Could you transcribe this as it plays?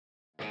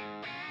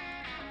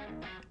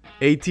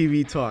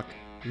ATV Talk,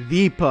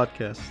 the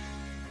podcast.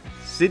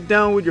 Sit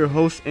down with your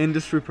host,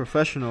 industry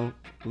professional,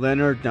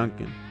 Leonard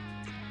Duncan,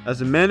 as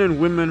the men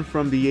and women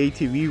from the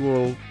ATV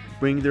world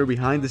bring their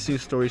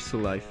behind-the-scenes stories to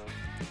life.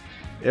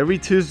 Every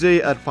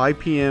Tuesday at 5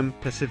 p.m.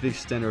 Pacific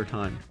Standard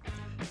Time.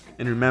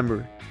 And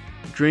remember,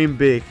 dream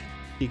big.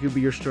 It could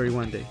be your story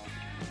one day.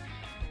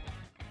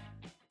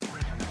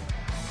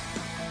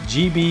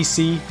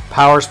 GBC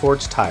Power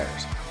Sports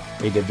Tires,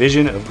 a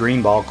division of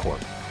Greenball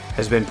Corp,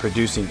 has been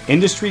producing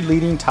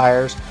industry-leading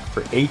tires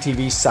for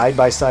ATV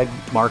side-by-side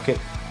market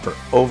for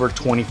over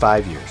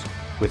 25 years,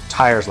 with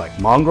tires like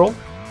Mongrel,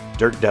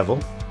 Dirt Devil,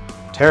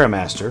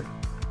 TerraMaster,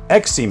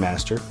 XC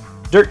Master,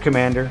 Dirt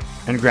Commander,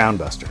 and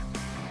Groundbuster.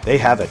 They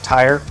have a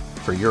tire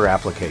for your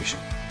application.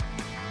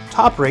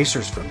 Top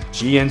racers from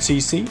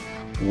GNCC,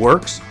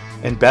 Works,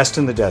 and Best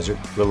in the Desert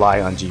rely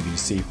on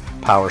GBC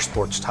Power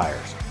Sports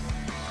tires.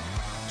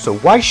 So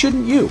why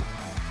shouldn't you?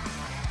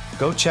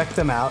 Go check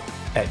them out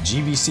at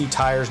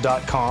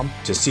gbctires.com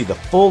to see the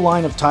full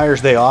line of tires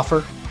they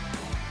offer.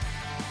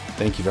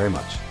 Thank you very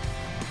much.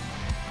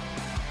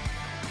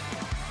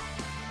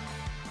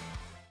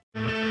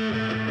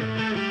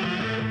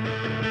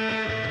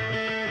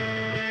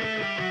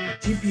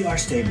 GPR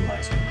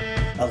Stabilizer,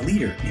 a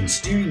leader in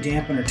steering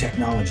dampener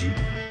technology,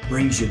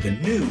 brings you the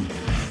new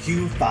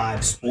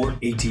Q5 Sport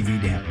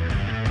ATV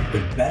dampener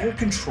with better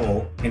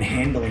control and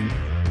handling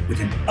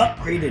with an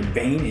upgraded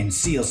vane and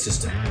seal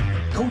system.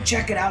 Go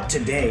check it out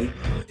today,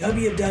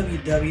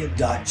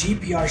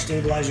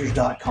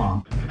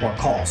 www.gprstabilizers.com, or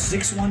call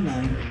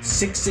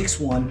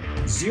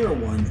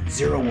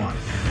 619-661-0101.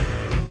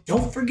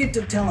 Don't forget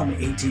to tell them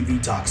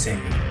ATV Talk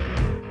sent you.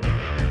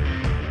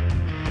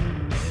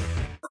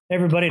 Hey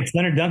everybody, it's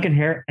Leonard Duncan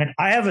here, and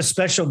I have a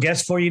special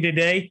guest for you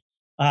today.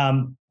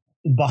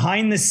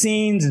 Behind the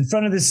scenes, in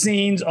front of the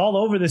scenes, all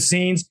over the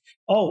scenes.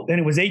 Oh, and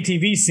it was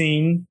ATV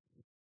scene.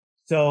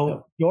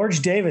 So,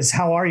 George Davis,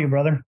 how are you,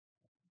 brother?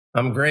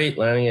 I'm great,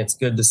 Lenny. It's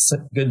good to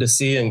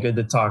see you and good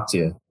to talk to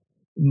you.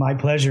 My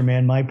pleasure,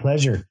 man. My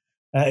pleasure.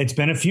 It's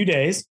been a few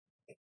days.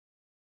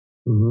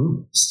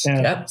 Mm-hmm.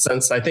 Yeah,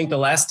 since I think the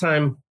last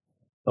time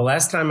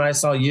I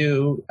saw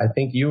you, I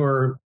think you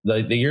were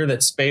the year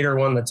that Spader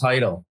won the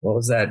title. What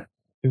was that?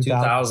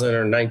 2000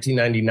 or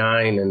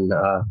 1999, and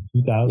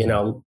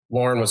 2000.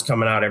 Lauren was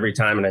coming out every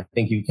time, and I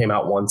think you came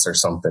out once or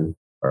something,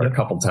 or a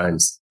couple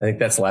times. I think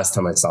that's the last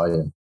time I saw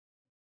you.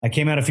 I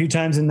came out a few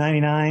times in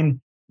 99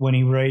 when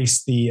he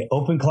raced the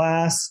open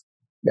class.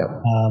 Yep.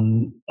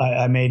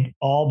 I made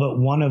all but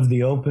one of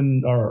the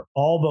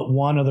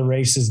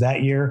races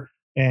that year.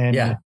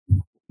 And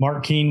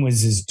Mark Keene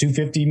was his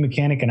 250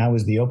 mechanic and I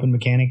was the open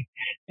mechanic.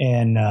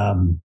 And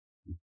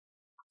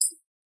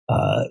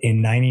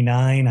in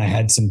 99, I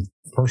had some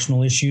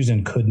personal issues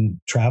and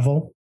couldn't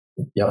travel.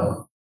 Yep.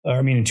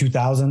 In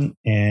 2000.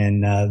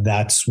 And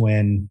that's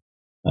when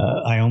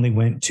I only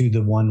went to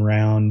the one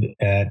round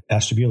at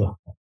Ashtabula.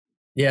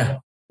 Yeah.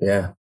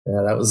 That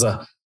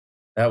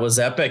was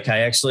epic.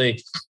 I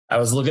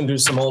was looking through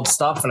some old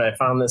stuff and I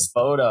found this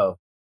photo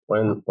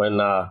when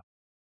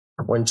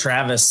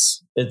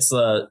Travis,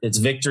 it's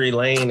Victory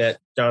Lane at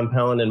John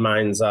Pellin and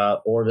mine's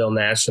Orville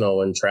National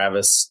when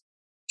Travis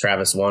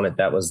won it.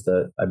 I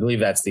believe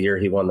that's the year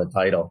he won the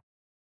title.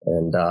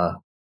 And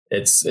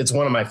it's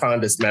one of my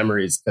fondest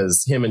memories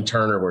because him and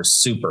Turner were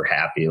super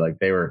happy. Like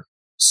they were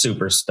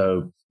super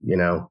stoked,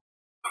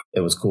 it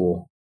was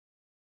cool.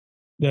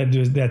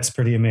 That's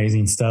pretty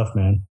amazing stuff,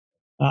 man.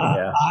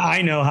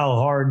 I know how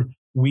hard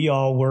we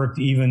all worked,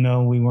 even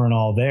though we weren't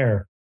all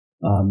there.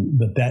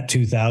 But that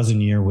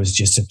 2000 year was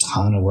just a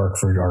ton of work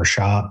for our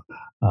shop.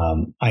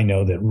 I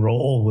know that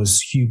Roll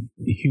was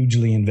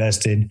hugely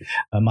invested.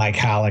 Mike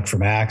Halleck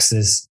from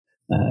Axis,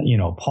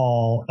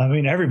 Paul.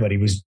 Everybody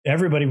was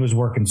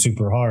working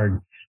super hard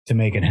to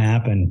make it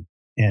happen.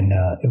 And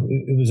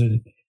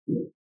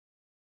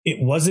it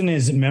wasn't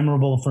as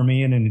memorable for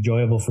me and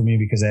enjoyable for me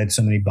because I had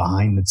so many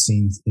behind the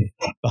scenes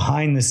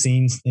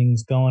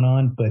things going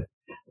on, but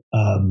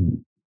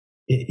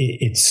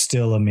it's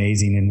still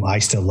amazing. And I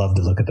still love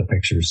to look at the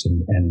pictures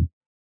and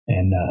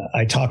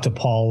I talk to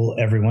Paul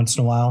every once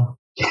in a while.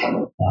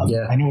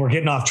 I know we're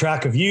getting off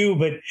track of you,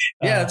 but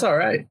it's all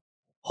right.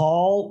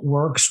 Paul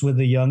works with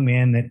a young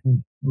man that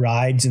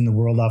rides in the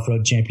World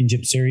Off-Road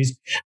Championship Series,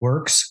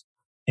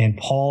 and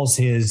Paul's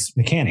his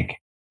mechanic,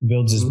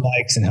 builds his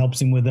bikes and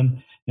helps him with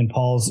them. And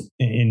Paul's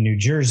in New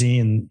Jersey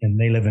and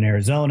they live in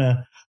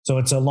Arizona. So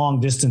it's a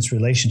long distance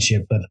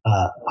relationship. But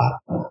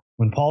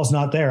when Paul's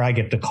not there, I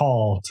get the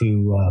call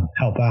to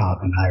help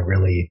out. And I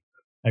really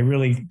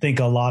think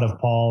a lot of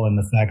Paul and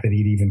the fact that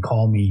he'd even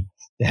call me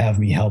to have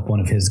me help one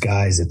of his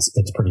guys.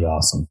 It's pretty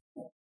awesome.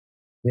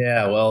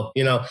 Yeah. Well,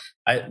 he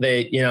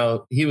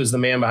was the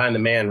man behind the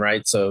man,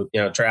 right? So,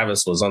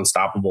 Travis was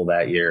unstoppable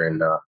that year.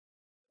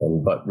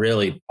 But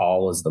really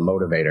Paul was the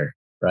motivator,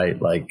 right?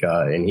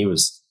 And he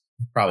was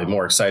probably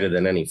more excited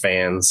than any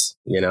fans,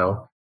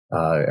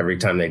 every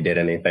time they did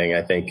anything.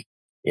 I think,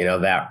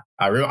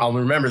 I'll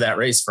remember that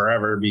race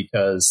forever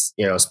because,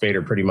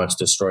 Spader pretty much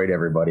destroyed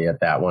everybody at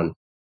that one.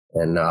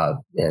 And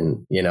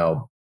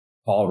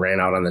Paul ran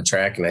out on the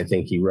track, and I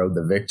think he rode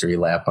the victory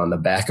lap on the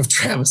back of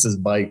Travis's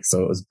bike.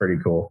 So it was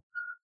pretty cool.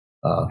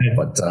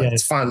 It's a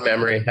fond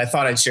memory. I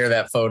thought I'd share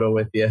that photo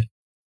with you.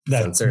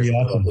 That's pretty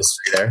awesome.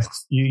 History there.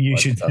 You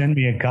should send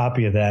me a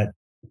copy of that.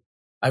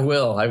 I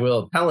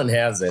will. Pellin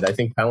has it. I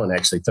think Pellin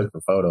actually took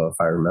the photo, if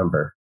I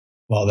remember.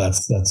 Well,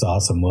 that's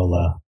awesome.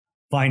 We'll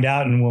find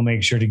out, and we'll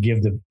make sure to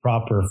give the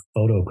proper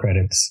photo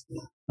credits.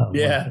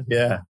 Yeah.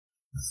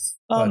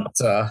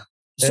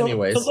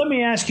 Anyways. So let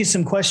me ask you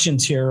some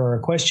questions here, or a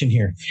question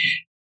here.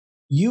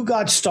 You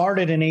got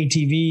started in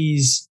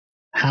ATVs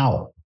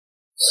how?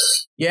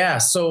 Yeah.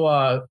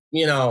 So,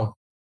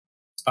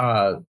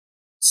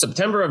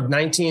 September of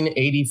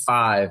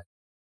 1985,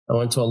 I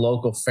went to a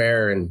local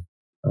fair, and,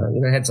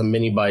 I had some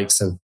mini bikes,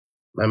 and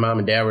my mom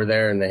and dad were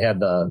there, and they had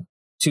the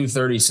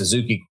 230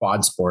 Suzuki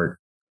Quad Sport.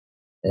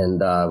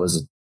 And it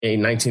was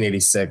in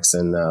 1986.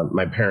 And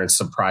my parents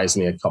surprised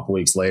me a couple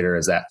weeks later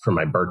as that for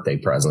my birthday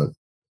present.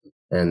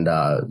 And,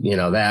 me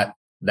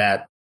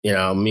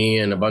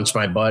and a bunch of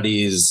my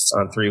buddies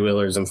on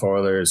 3-wheelers and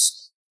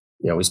 4-wheelers,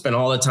 we spent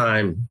all the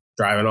time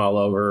driving all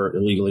over,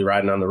 illegally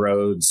riding on the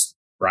roads,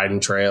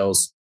 riding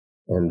trails.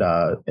 And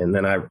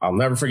then I'll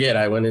never forget,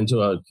 I went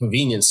into a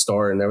convenience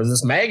store, and there was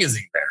this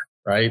magazine there,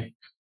 right?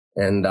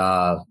 And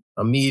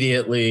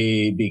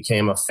immediately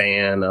became a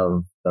fan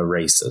of the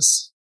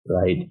races,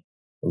 right?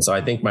 And so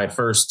I think my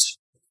first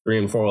 3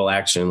 and 4-wheel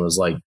action was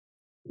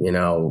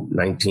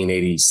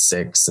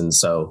 1986. And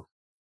so,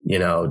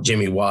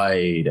 Jimmy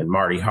White and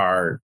Marty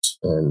Hart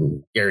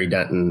and Gary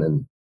Denton,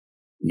 and,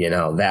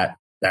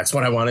 that's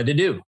what I wanted to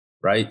do.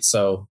 Right.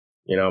 So,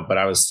 but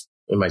I was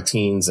in my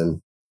teens,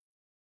 and,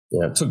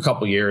 it took a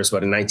couple years,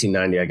 but in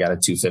 1990, I got a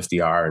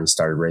 250R and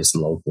started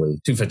racing locally,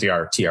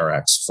 250R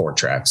TRX 4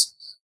 tracks.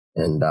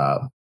 And,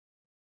 a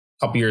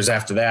couple years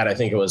after that, I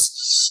think 90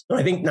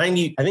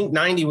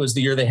 was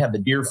the year they had the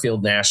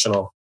Deerfield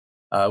National,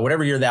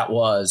 whatever year that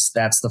was.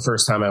 That's the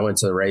first time I went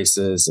to the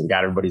races and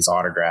got everybody's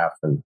autograph.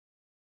 And,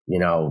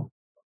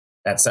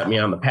 that set me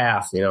on the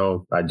path.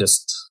 I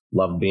just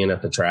loved being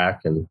at the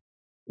track, and,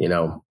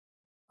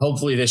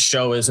 hopefully this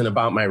show isn't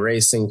about my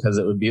racing, because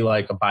it would be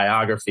like a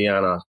biography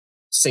on a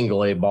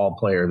single A ball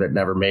player that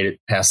never made it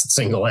past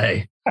single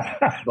A.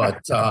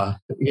 But,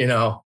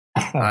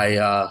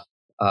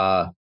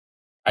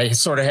 I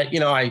sort of had,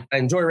 I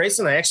enjoy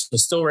racing. I actually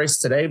still race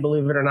today,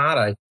 believe it or not.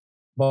 I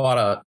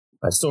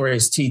still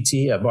race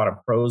TT. I bought a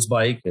pros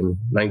bike an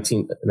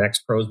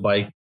ex-pros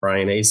bike,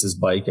 Brian Ace's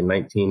bike in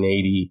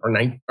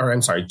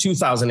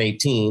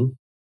 2018,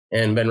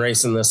 and been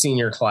racing the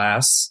senior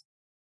class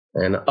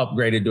and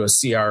upgraded to a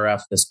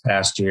CRF this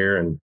past year.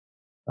 And,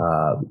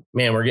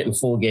 we're getting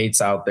full gates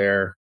out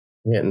there,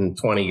 getting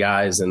 20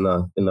 guys in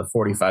the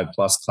 45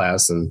 plus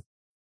class and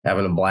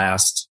having a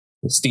blast.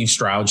 Steve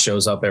Stroud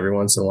shows up every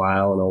once in a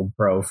while, an old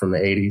pro from the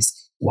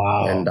 80s.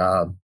 Wow. And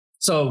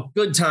so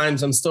good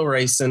times. I'm still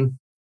racing.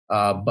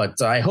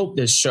 But I hope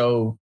this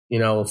show,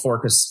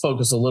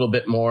 focus a little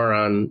bit more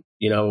on,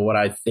 what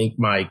I think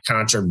my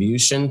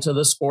contribution to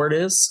the sport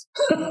is.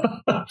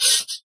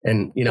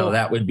 And,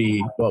 that would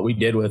be what we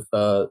did with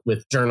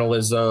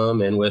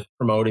journalism and with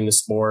promoting the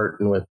sport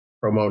and with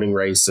promoting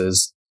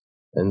races.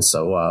 And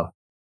so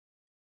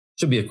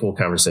should be a cool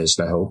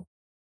conversation, I hope.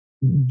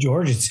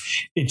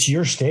 George, it's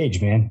your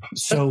stage, man.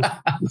 So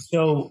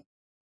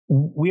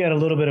we had a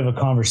little bit of a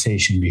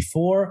conversation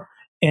before,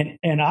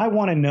 and I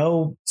want to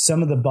know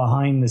some of the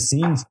behind the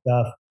scenes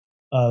stuff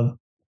of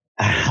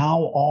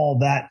how all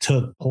that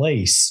took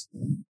place.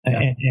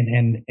 Yeah.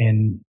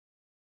 And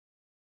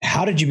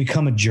how did you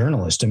become a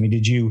journalist? I mean,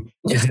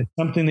 is it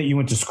something that you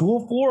went to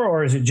school for,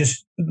 or is it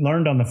just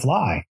learned on the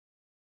fly?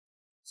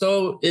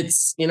 So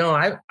it's,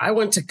 I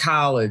went to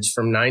college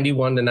from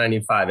 91 to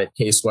 95 at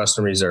Case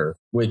Western Reserve,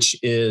 which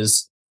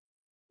is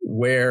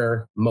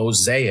where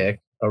Mosaic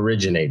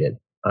originated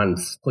on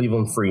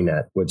Cleveland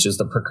Freenet, which is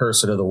the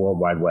precursor to the World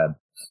Wide Web.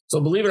 So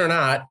believe it or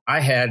not,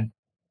 I had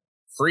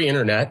free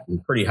internet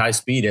and pretty high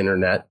speed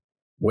internet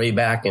way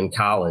back in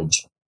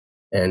college.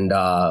 And,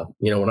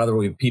 when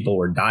other people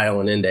were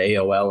dialing into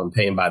AOL and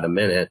paying by the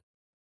minute,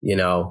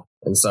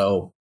 and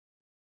so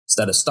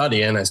instead of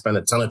studying, I spent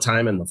a ton of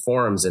time in the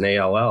forums in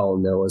ALL,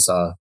 and there was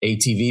a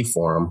ATV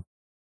forum,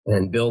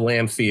 and Bill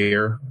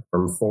Lamphere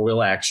from 3 and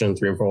 4-Wheel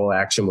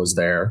Action was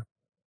there.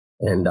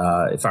 And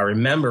if I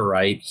remember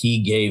right,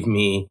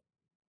 he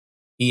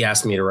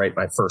asked me to write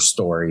my first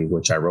story,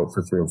 which I wrote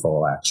for 3 and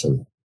 4-Wheel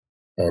Action.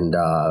 And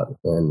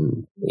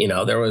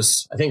there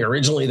was, I think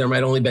originally there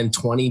might only been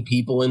 20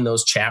 people in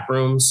those chat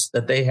rooms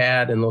that they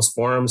had in those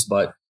forums,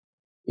 but,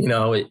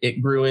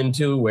 it grew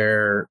into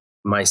where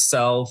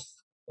myself,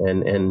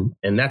 and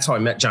that's how I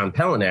met John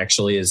Pellin,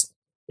 actually, is,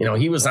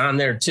 he was on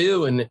there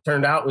too. And it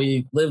turned out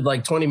we lived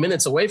like 20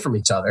 minutes away from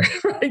each other.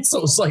 Right.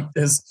 So it's like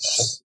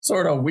this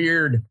sort of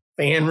weird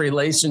fan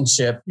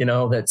relationship,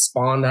 that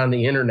spawned on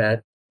the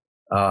internet.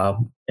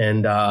 And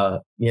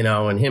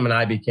him and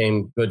I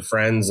became good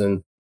friends.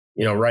 And,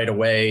 right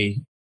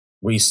away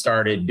we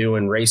started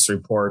doing race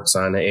reports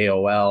on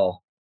AOL,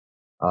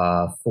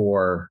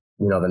 for,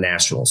 the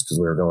Nationals, because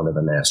we were going to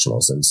the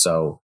Nationals. And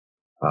so,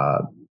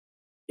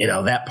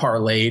 that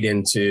parlayed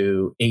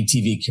into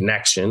ATV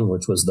Connection,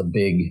 which was the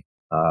big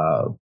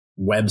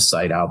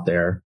website out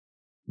there.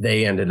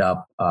 They ended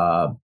up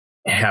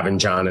having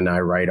John and I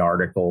write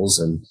articles,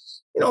 and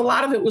a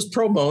lot of it was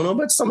pro bono,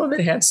 but some of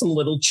it had some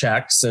little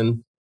checks,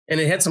 and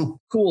it had some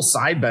cool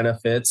side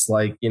benefits,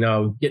 like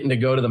getting to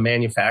go to the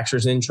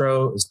manufacturer's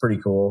intro is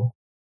pretty cool.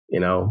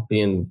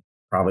 Being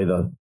probably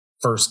the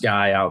first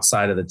guy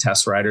outside of the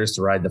test riders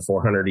to ride the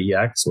 400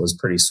 EX was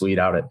pretty sweet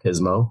out at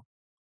Pismo.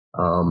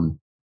 Rode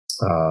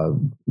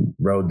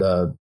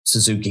the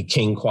Suzuki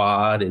King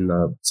Quad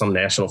in some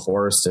national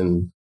forest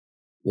in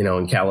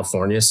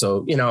California.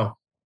 So,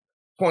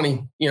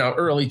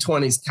 early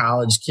 20s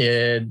college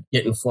kid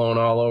getting flown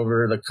all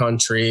over the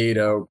country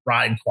to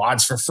ride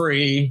quads for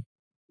free,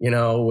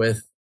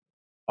 with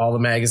all the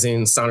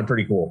magazines sounded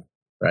pretty cool.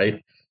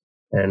 Right.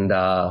 And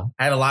I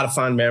had a lot of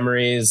fond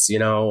memories,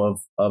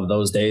 of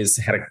those days.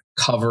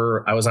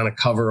 I was on a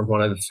cover of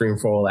one of the 3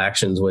 and 4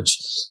 actions, which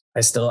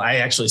I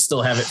actually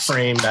still have it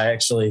framed.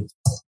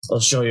 I'll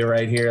show you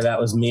right here. That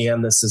was me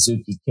on the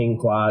Suzuki King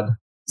Quad.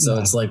 So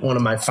It's like one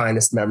of my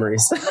finest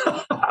memories.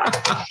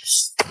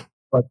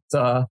 But,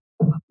 so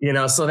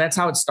that's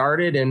how it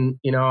started. And,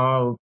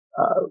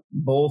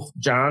 both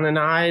John and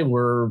I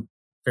were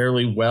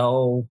fairly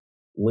well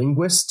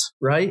linguist,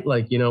 right?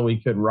 Like,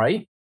 we could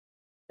write.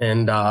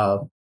 And,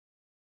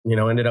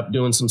 ended up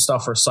doing some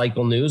stuff for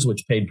Cycle News,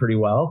 which paid pretty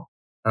well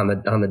on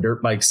the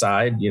dirt bike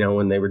side,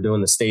 when they were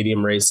doing the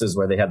stadium races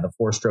where they had the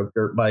 4-stroke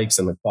dirt bikes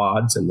and the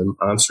quads and the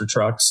monster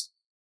trucks.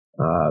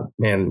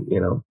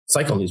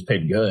 Cycle News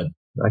paid good.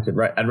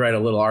 I'd write a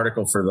little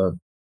article for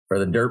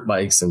the dirt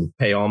bikes and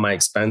pay all my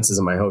expenses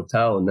in my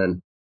hotel, and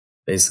then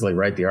basically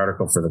write the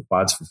article for the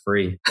quads for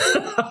free.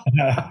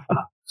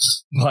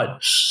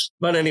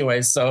 But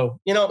anyway, so,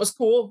 it was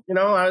cool.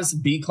 I was a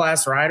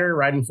B-class rider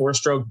riding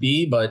 4-stroke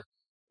B, but,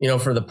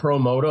 for the pro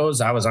motos,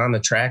 I was on the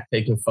track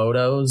taking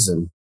photos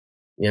and,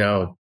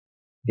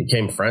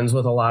 became friends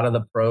with a lot of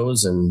the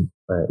pros. And,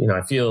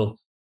 I feel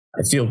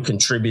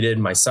contributed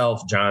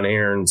myself, John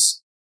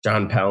Aarons,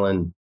 John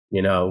Pellin,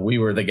 we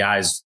were the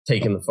guys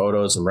taking the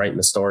photos and writing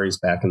the stories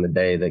back in the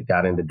day that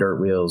got into Dirt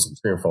Wheels and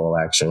 3 and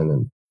 4 Action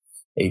and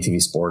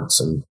ATV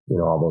Sports and,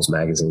 all those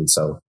magazines.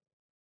 So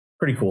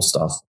pretty cool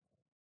stuff.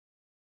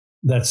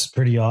 That's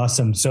pretty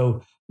awesome.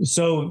 So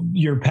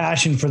your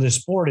passion for the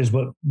sport is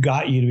what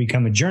got you to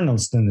become a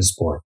journalist in the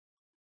sport.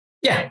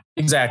 Yeah,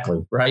 exactly.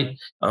 Right.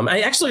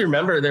 I actually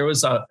remember there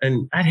was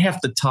and I'd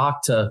have to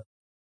talk to,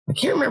 I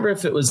can't remember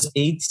if it was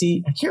I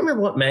can't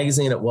remember what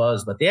magazine it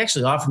was, but they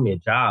actually offered me a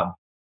job.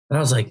 And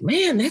I was like,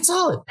 man, that's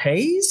all it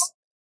pays.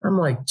 I'm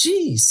like,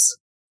 geez.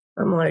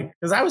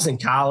 Cause I was in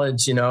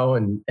college,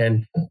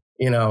 and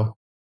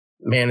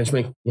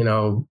management,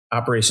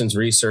 operations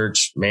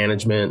research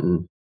management.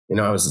 And,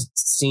 I was a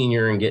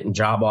senior and getting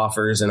job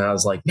offers, and I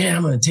was like, man,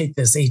 I'm going to take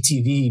this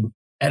ATV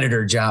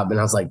editor job. And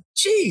I was like,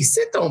 geez,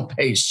 it don't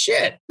pay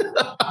shit.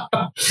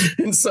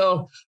 And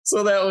so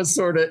that was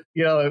sort of,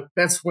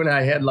 that's when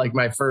I had like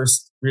my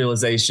first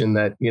realization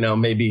that,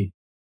 maybe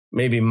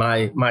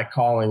my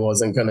calling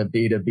wasn't going to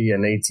be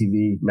an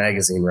ATV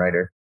magazine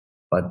writer,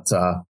 but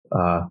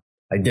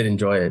I did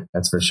enjoy it.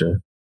 That's for sure.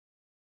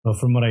 Well,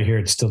 from what I hear,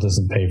 it still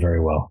doesn't pay very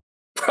well.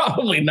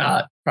 Probably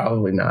not.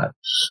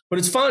 But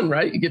it's fun,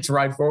 right? You get to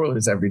ride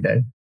 4-wheelers every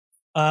day.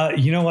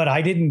 You know what?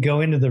 I didn't go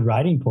into the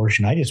riding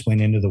portion. I just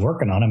went into the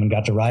working on them and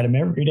got to ride them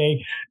every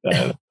day.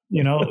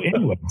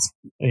 Anyways,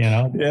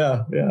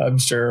 Yeah, I'm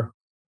sure.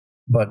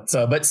 But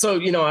so,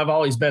 I've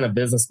always been a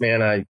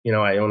businessman. I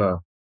own a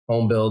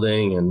home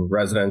building and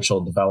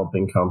residential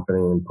developing company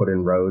and put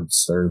in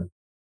roads or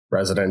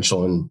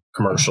residential and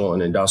commercial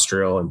and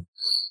industrial.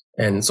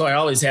 And so I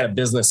always had a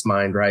business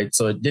mind, right?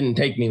 So it didn't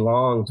take me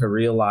long to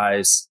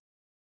realize,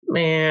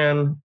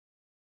 man,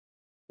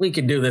 we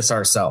could do this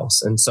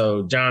ourselves. And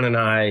so John and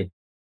I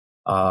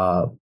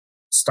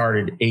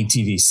started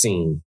ATV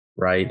Scene,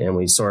 right? And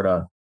we sort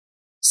of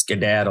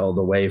skedaddled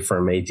away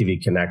from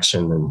ATV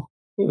Connection. And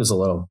he was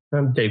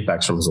Dave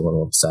Beckstrom was a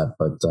little upset,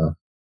 but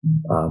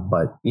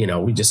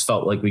we just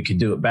felt like we could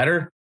do it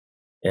better.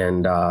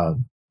 And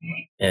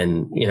it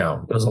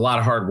was a lot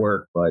of hard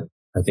work, but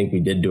I think we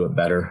did do it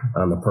better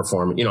on the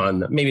performance,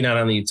 maybe not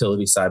on the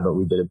utility side, but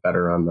we did it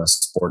better on the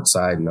sports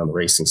side and on the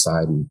racing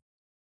side.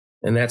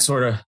 And that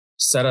sort of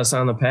set us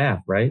on the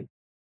path. Right.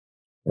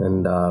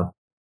 And,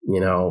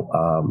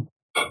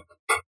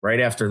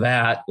 right after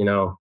that,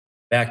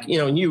 back,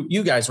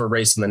 you guys were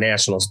racing the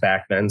nationals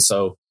back then.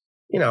 So,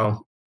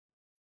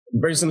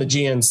 racing the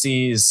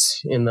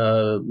GNCs in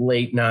the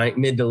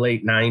mid to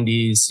late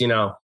 90s,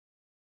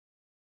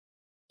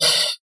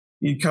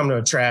 you'd come to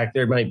a track,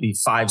 there might be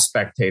 5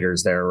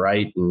 spectators there,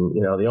 right? And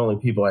the only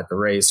people at the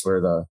race were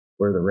the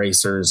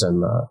racers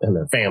and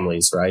their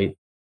families, right?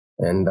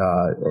 And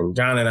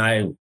John and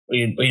I,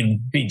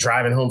 we'd be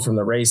driving home from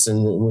the race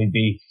and we'd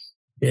be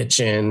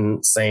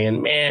bitching,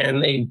 saying,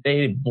 "Man,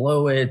 they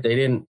blew it. They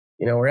didn't.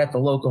 We're at the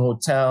local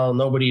hotel.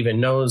 Nobody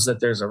even knows that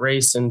there's a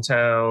race in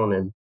town."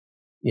 And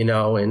and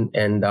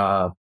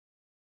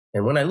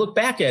when I look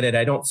back at it,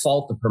 I don't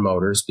fault the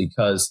promoters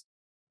because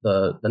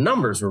the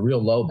numbers were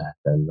real low back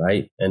then,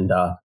 right? And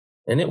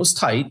it was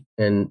tight.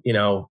 And, you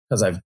know,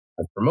 because I've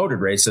promoted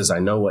races, I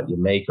know what you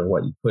make or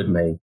what you could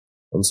make.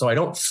 And so I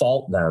don't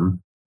fault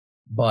them,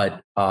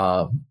 but,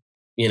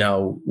 you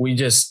know, we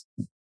just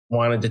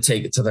wanted to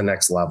take it to the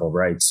next level,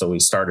 right? So we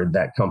started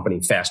that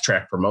company, Fast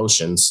Track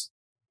Promotions.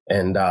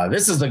 And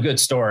this is a good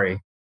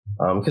story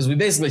because we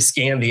basically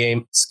scammed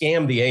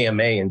the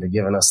AMA into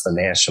giving us the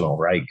national,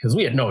 right? Because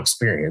we had no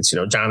experience. You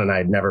know, John and I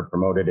had never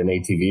promoted an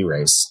ATV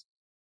race.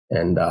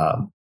 And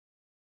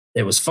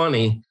it was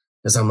funny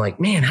because I'm like,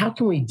 man, how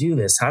can we do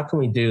this? How can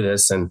we do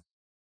this? And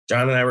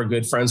John and I were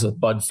good friends with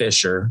Bud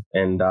Fisher.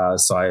 And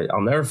so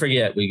I'll never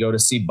forget, we go to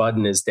see Bud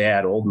and his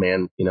dad, old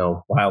man, you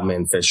know,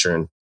 Wildman Fisher.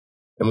 And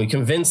we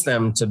convinced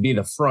them to be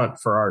the front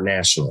for our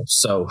national.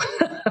 So,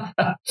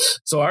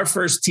 so our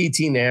first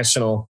TT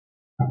national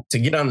to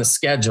get on the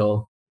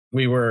schedule,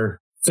 we were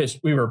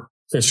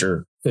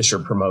Fisher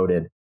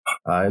promoted.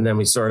 And then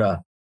we sort of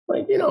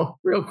like, you know,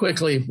 real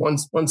quickly,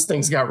 once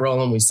things got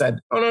rolling, we said,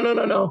 oh,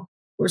 no.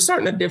 We're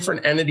starting a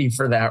different entity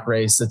for that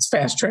race. It's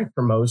Fast Track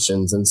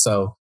Promotions. And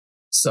so,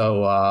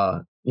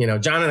 you know,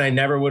 John and I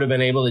never would have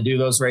been able to do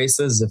those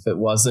races if it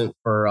wasn't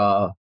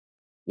for,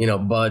 you know,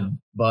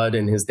 Bud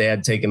and his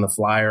dad taking the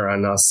flyer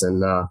on us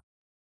and,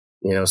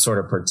 you know, sort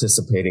of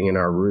participating in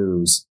our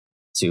ruse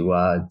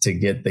to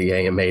get the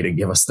AMA to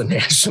give us the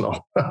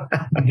national.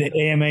 Did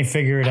the AMA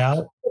figure it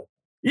out?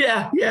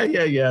 Yeah.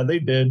 They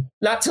did.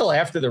 Not till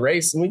after the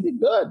race, and we did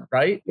good,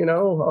 right? You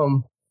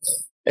know,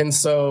 and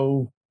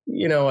so,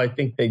 you know, I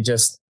think they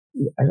just,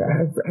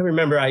 I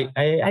remember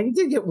I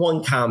did get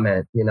one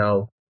comment, you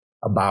know,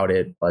 about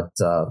it, but,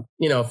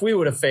 you know, if we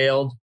would have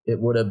failed, it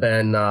would have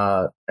been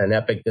an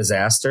epic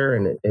disaster,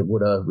 and it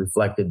would have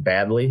reflected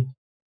badly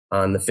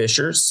on the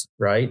Fishers,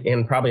 right?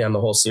 And probably on the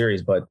whole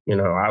series. But, you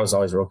know, I was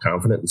always real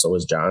confident, and so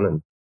was John.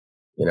 And,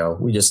 you know,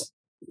 we just,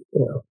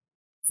 you know,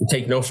 you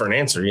take no for an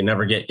answer, you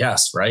never get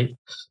yes, right?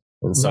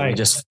 And so we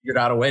just figured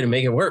out a way to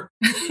make it work.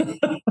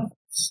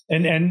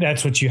 and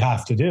that's what you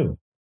have to do.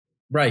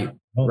 Right.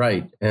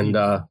 And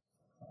the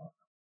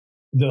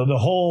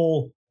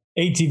whole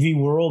ATV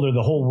world, or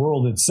the whole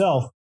world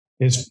itself,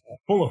 is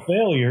full of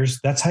failures.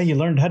 That's how you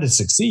learned how to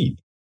succeed.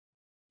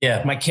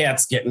 Yeah, my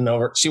cat's getting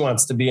over. She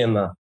wants to be in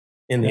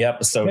the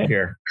episode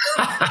here.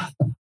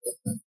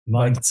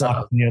 Mine's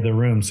in the other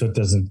room, so it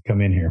doesn't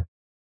come in here.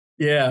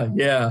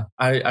 Yeah.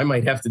 I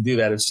might have to do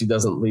that if she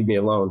doesn't leave me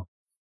alone.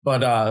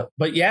 But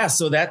yeah,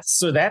 so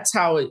that's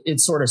how it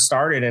sort of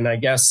started. And I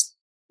guess,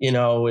 you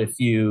know, if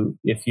you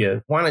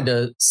wanted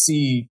to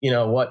see, you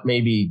know, what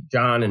maybe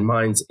John and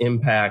mine's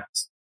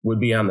impact would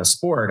be on the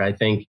sport, I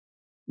think,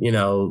 you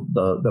know,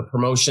 the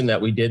promotion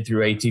that we did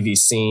through ATV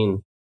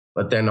Scene,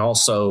 but then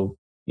also,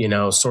 you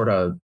know, sort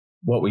of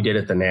what we did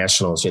at the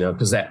nationals, you know,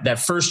 because that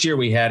first year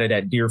we had it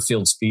at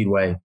Deerfield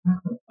Speedway,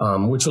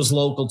 which was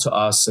local to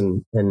us,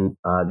 and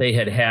they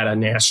had a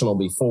national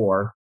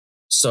before.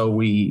 So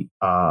we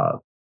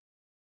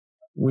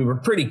were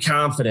pretty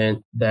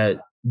confident that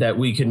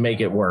we could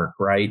make it work.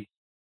 Right.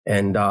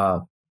 And,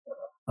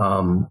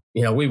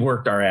 you know, we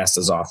worked our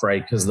asses off,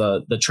 right? Because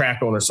the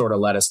track owner sort of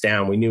let us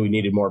down. We knew we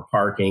needed more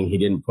parking. He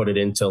didn't put it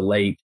in till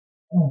late.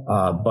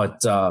 But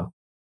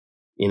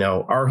you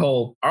know, our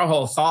whole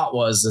thought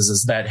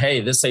is that,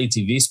 hey, this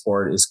ATV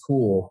sport is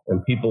cool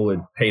and people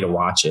would pay to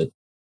watch it.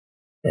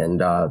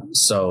 And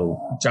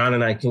so John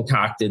and I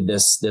concocted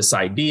this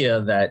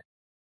idea that,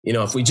 you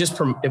know, if we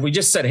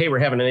just said, hey, we're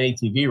having an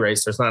ATV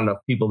race, there's not enough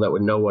people that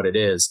would know what it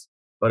is.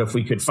 But if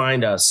we could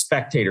find a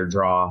spectator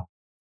draw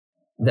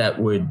that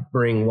would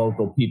bring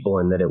local people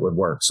in, that it would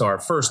work. So our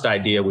first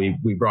idea, we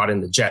brought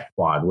in the Jet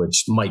Quad,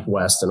 which Mike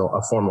West,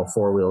 a former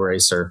four-wheel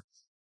racer,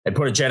 had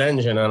put a jet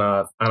engine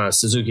on a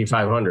Suzuki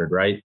 500,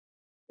 right?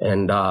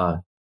 And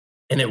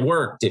it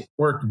worked. It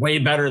worked way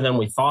better than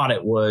we thought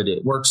it would.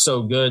 It worked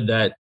so good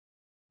that,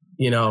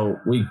 you know,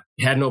 we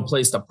had no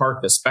place to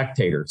park the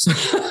spectators.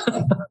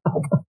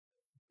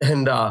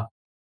 And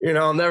you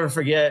know, I'll never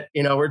forget,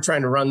 you know, we're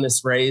trying to run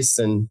this race,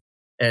 and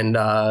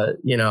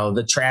you know,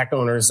 the track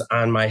owner's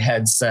on my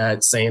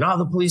headset saying, oh,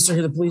 the police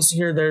are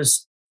here.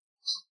 There's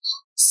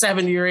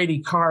 70 or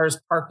 80 cars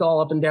parked all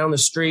up and down the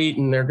street,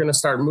 and they're going to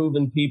start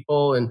moving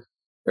people. And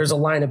there's a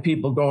line of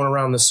people going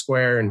around the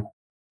square. And,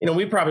 you know,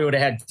 we probably would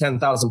have had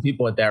 10,000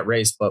 people at that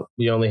race, but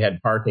we only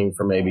had parking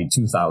for maybe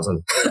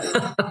 2,000.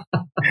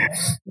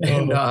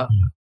 And,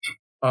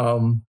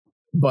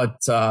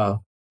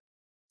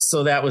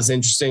 so that was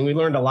interesting. We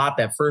learned a lot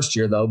that first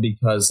year, though,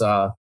 because,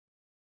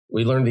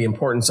 we learned the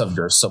importance of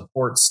your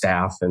support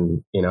staff.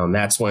 And, you know, and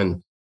that's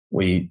when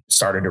we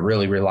started to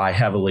really rely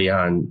heavily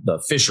on the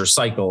Fisher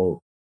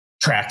Cycle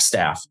track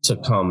staff to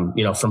come,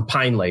 you know, from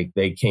Pine Lake.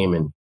 They came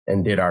in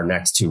and did our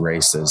next two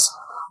races.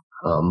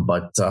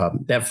 But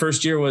that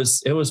first year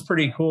was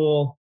pretty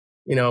cool.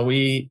 You know,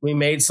 we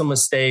made some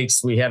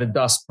mistakes. We had a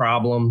dust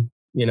problem,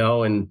 you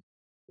know, and,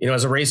 you know,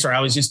 as a racer, I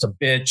always used to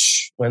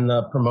bitch when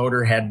the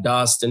promoter had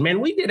dust, and man,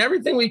 we did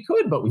everything we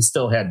could, but we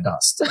still had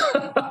dust.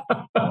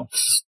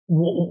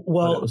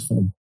 Well,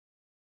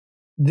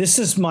 this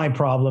is my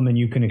problem, and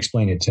you can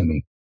explain it to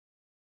me.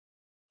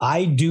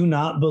 I do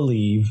not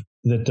believe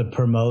that the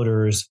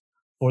promoters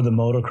for the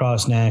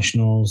Motocross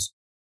Nationals,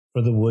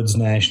 for the Woods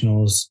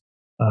Nationals,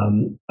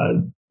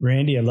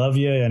 Randy, I love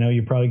you. I know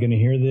you're probably going to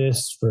hear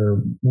this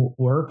for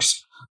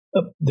Works.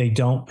 They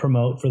don't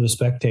promote for the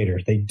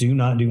spectators. They do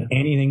not do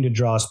anything to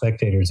draw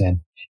spectators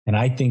in. And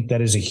I think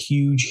that is a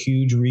huge,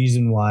 huge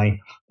reason why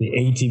the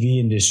ATV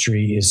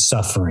industry is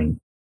suffering.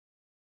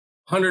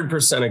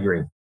 100%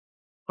 agree.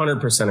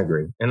 100%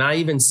 agree. And I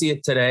even see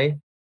it today.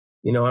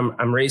 You know,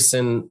 I'm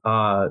racing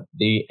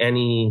the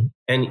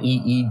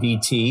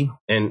NEEDT,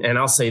 and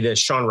I'll say this: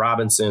 Sean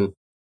Robinson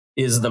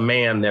is the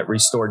man that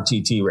restored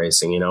TT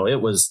racing. You know,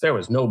 there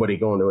was nobody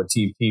going to a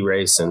TT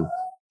race, and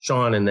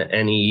Sean and the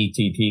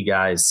NEEDT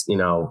guys, you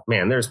know,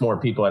 man, there's more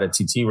people at a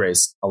TT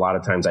race a lot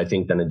of times, I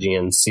think, than a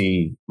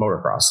GNC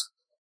motocross.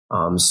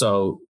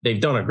 So they've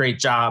done a great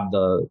job.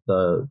 You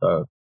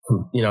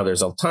know,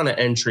 there's a ton of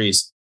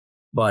entries,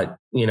 but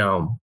you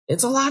know,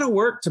 it's a lot of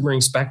work to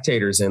bring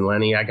spectators in,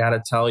 Lenny. I got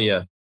to tell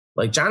you,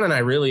 like John and I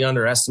really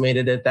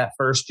underestimated it that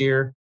first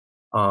year.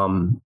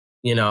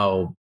 You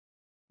know,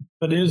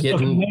 but it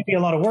may be a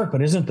lot of work,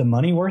 but isn't the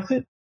money worth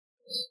it?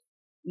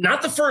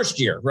 Not the first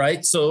year,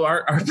 right? So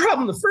our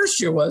problem the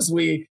first year was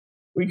we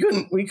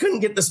couldn't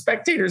get the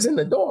spectators in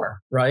the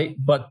door, right?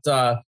 But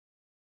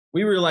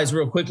we realized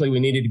real quickly we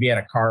needed to be at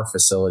a car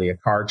facility, a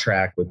car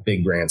track with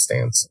big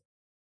grandstands,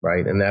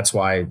 right? And that's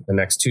why the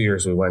next 2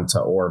 years we went to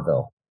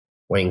Orville,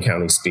 Wayne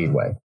County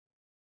Speedway,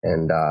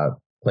 and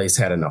place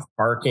had enough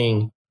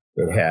parking.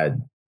 It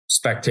had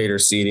spectator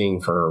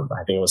seating for,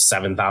 I think it was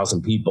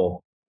 7,000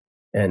 people.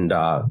 And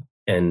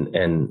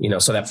you know,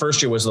 so that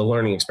first year was the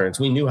learning experience.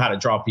 We knew how to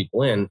draw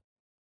people in.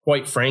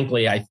 Quite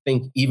frankly, I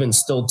think even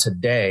still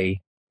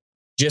today,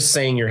 just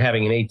saying you're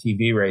having an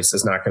ATV race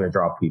is not going to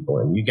draw people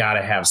in. You got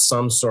to have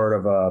some sort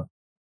of a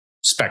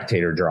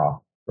spectator draw,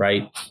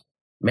 right?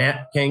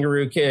 Matt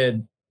Kangaroo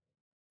Kid,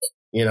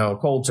 you know,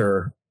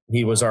 Coulter,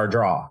 he was our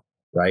draw,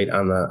 right,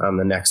 on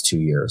the next 2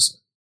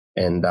 years.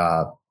 And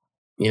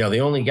you know,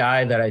 the only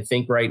guy that I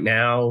think right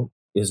now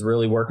is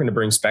really working to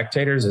bring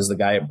spectators is the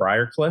guy at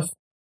Briarcliff.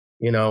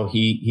 You know,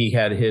 he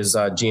had his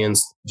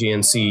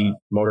GNC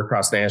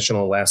Motocross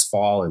National last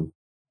fall, and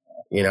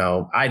you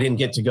know, I didn't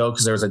get to go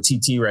because there was a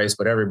TT race,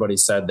 but everybody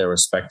said there were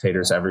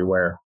spectators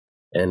everywhere.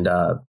 And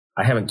I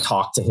haven't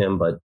talked to him,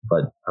 but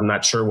I'm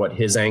not sure what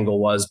his angle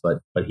was,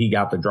 but he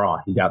got the draw.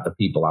 He got the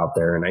people out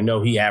there, and I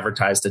know he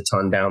advertised a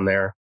ton down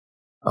there.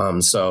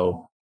 But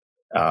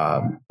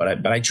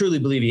I truly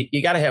believe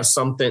you got to have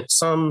some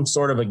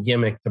sort of a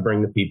gimmick to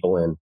bring the people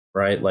in,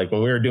 right? Like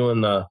when we were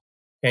doing the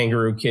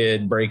Kangaroo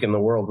Kid breaking the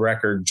world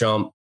record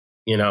jump,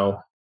 you know,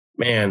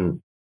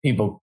 man,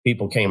 people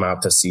came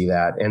out to see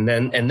that. And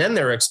then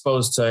they're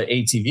exposed to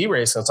ATV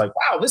racing. It's like,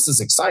 wow, this is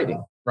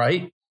exciting.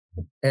 Right.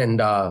 And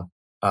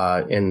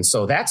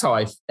so that's how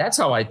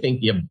I think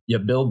you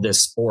build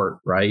this sport,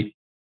 right?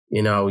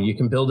 You know, you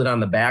can build it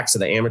on the backs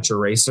of the amateur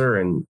racer,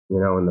 and,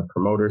 you know, and the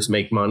promoters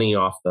make money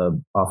off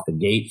the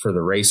gate for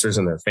the racers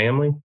and their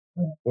family,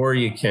 or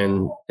you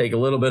can take a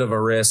little bit of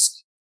a risk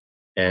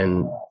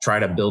and try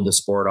to build the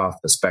sport off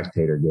the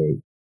spectator gate.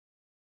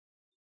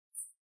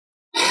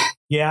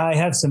 Yeah, I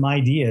have some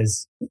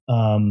ideas,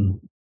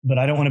 but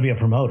I don't want to be a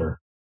promoter.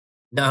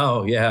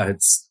 No, yeah,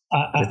 it's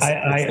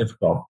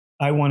difficult.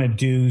 I want to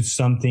do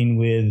something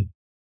with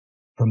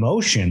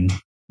promotion,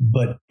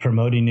 but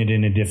promoting it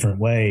in a different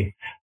way.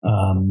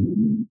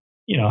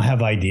 You know,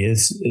 have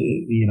ideas.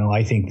 You know,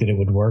 I think that it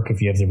would work if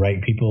you have the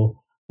right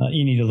people.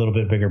 You need a little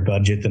bit bigger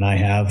budget than I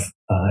have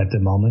at the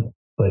moment,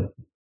 but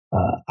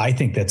I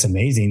think that's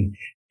amazing.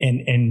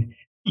 And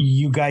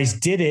you guys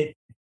did it,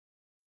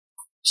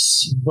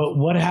 but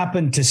what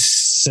happened to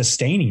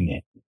sustaining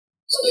it?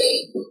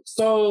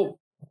 So,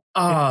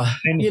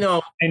 you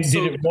know, and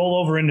did it roll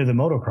over into the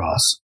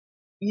motocross?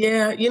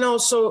 Yeah, you know,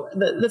 so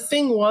the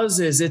thing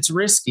is it's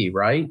risky,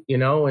 right? You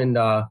know, and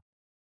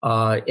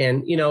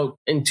you know,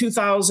 in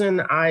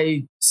 2000,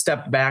 I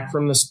stepped back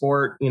from the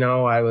sport. You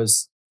know, I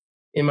was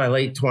in my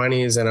late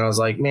 20s, and I was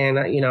like,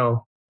 man, you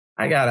know,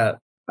 I gotta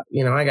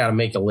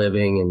make a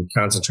living and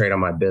concentrate on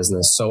my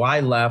business. So I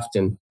left,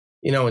 and,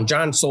 you know, and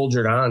John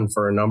soldiered on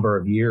for a number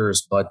of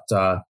years, but,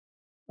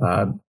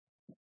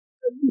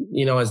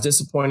 you know, as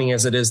disappointing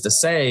as it is to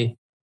say,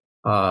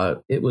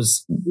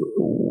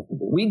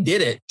 we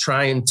did it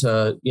trying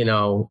to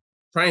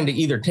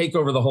either take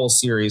over the whole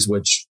series,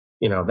 which,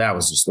 you know, that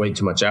was just way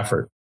too much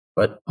effort,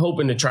 but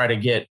hoping to try to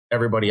get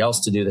everybody else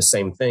to do the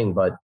same thing.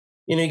 But,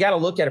 you know, you got to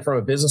look at it from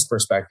a business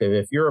perspective.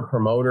 If you're a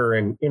promoter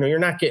and, you know, you're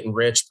not getting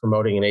rich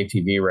promoting an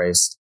ATV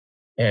race,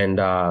 and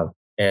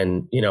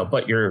you know,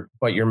 but you're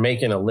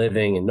making a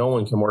living and no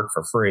one can work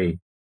for free,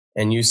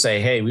 and you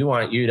say, hey, we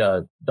want you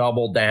to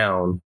double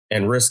down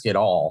and risk it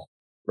all,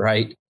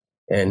 right?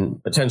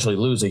 And potentially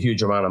lose a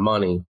huge amount of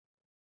money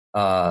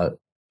on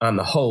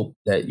the hope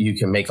that you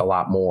can make a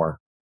lot more.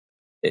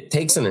 It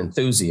takes an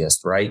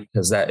enthusiast, right?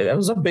 Because that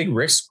was a big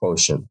risk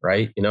quotient,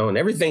 right? You know, and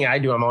everything I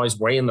do, I'm always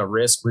weighing the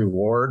risk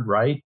reward,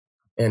 right?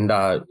 And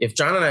if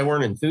John and I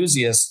weren't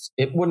enthusiasts,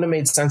 it wouldn't have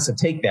made sense to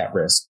take that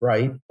risk,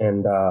 right?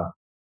 And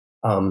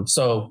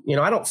So,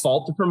 I don't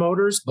fault the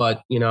promoters,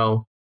 but,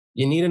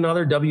 you need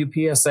another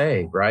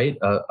WPSA, right?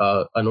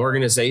 An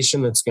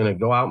organization that's going to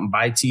go out and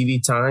buy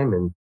TV time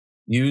and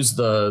use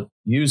the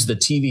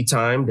TV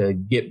time to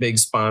get big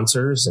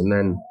sponsors and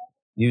then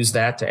use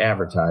that to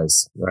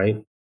advertise, right?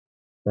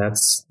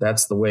 That's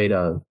the way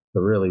to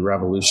really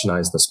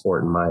revolutionize the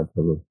sport, in my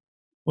opinion.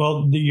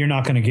 Well, you're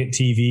not going to get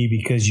TV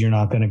because you're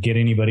not going to get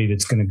anybody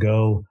that's going to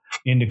go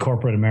into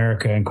corporate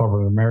America, and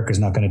corporate America is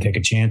not going to take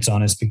a chance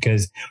on us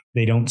because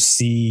they're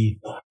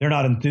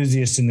not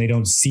enthusiasts and they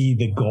don't see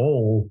the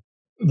goal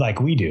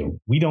like we do.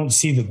 They don't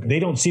see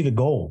the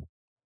goal.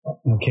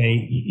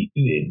 Okay.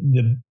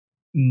 The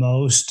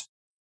most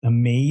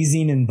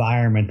amazing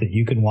environment that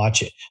you can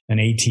watch an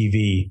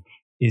ATV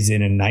is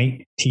in a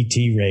night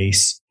TT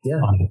race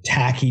on a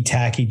tacky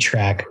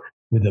track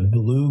with a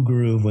blue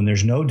groove when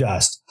there's no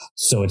dust.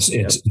 So it's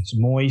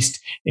moist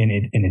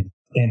and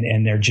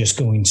they're just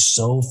going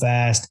so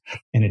fast,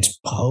 and it's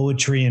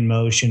poetry in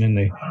motion, and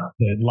the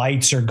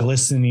lights are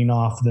glistening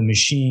off the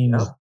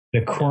machines, the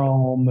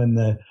chrome and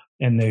the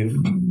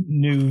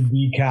new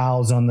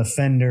decals on the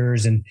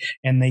fenders, and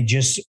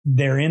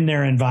they're in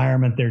their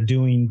environment. They're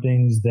doing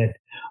things that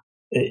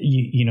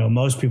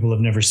most people have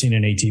never seen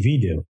an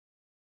ATV do.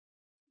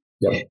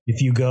 Yep.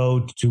 If you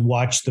go to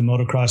watch the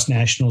motocross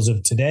nationals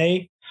of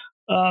today,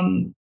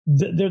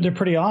 they're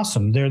pretty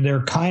awesome.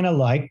 They're kind of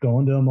like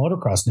going to a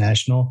motocross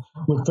national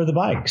for the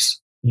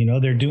bikes.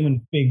 They're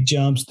doing big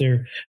jumps.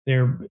 They're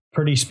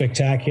pretty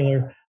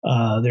spectacular.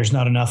 There's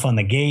not enough on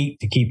the gate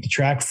to keep the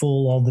track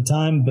full all the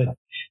time, but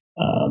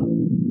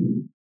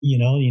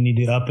you need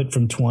to up it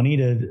from 20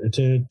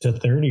 to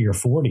 30 or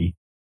 40,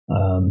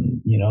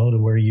 to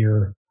where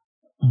you're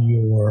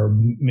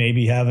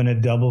maybe having a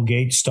double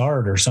gate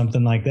start or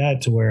something like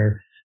that, to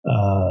where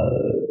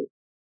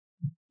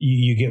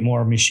you get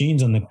more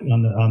machines on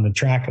the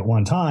track at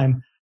one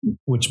time,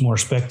 which more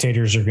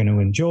spectators are going to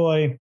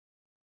enjoy.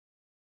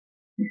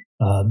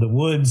 The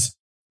woods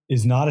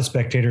is not a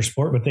spectator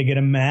sport, but they get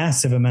a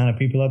massive amount of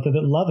people out there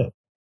that love it.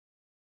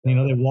 They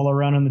roll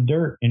around in the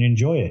dirt and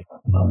enjoy it.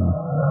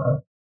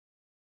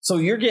 So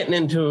you're getting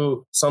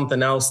into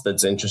something else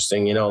that's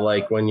interesting.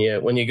 Like when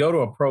you go to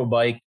a pro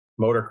bike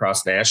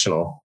motocross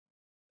national,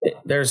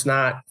 there's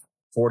not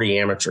 40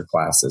 amateur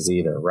classes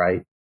either,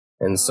 right?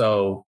 And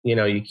so,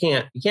 you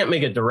can't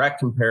make a direct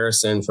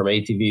comparison from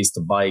ATVs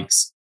to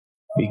bikes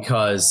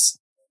because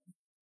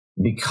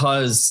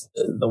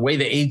the way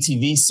the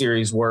ATV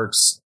series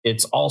works,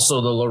 it's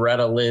also the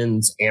Loretta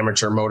Lynn's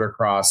amateur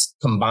motocross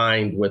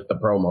combined with the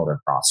pro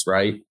motocross,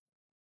 right?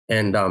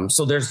 And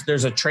so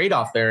there's a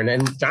trade-off there.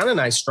 And John and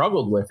I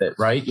struggled with it,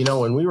 right?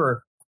 When we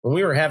were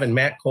having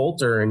Matt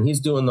Coulter and he's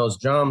doing those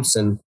jumps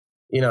and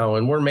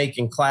we're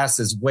making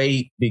classes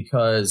wait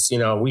because,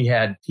 we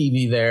had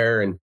TV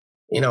there and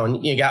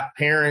you got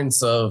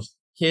parents of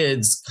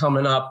kids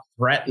coming up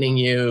threatening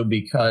you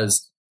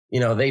because,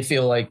 they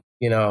feel like,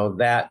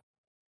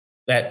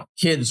 that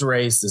kids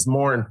race is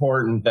more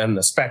important than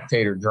the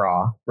spectator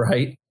draw,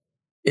 right?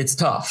 It's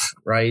tough,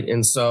 right?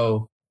 And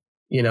so,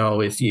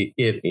 if you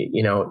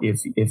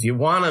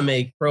want to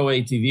make pro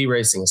ATV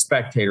racing a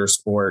spectator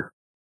sport,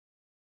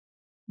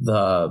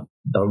 the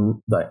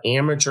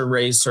amateur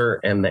racer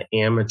and the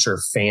amateur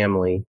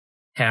family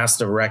has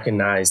to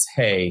recognize,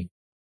 hey,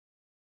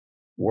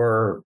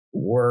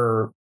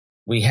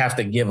 we have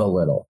to give a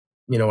little,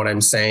 you know what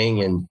I'm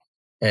saying?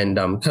 And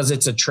because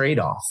it's a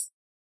trade-off,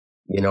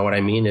 you know what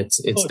I mean?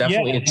 It's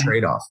definitely a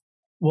trade-off.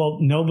 Well,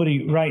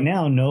 nobody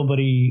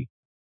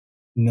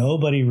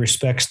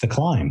respects the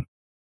climb.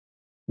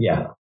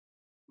 Yeah.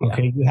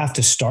 Okay. You have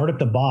to start at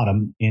the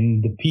bottom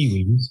in the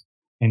Pee-wees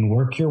and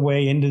work your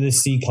way into the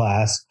C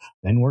class,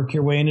 then work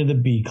your way into the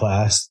B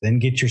class, then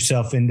get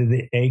yourself into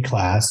the A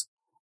class,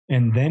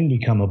 and then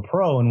become a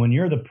pro. And when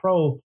you're the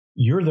pro,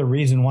 you're the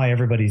reason why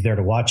everybody's there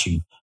to watch you.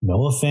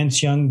 No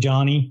offense, young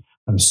Johnny.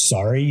 I'm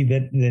sorry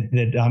that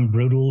I'm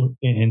brutal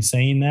in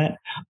saying that,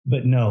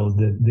 but no,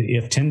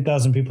 if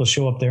 10,000 people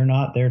show up, they're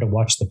not there to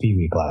watch the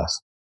Pee-wee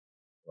class.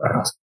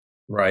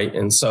 Right.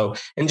 And John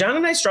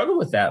and I struggle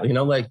with that,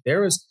 like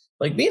there was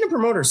like being a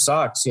promoter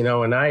sucks,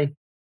 and I,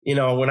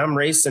 when I'm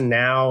racing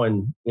now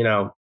and,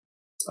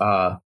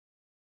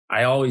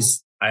 I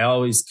always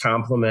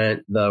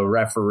compliment the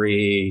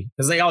referee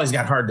because they always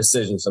got hard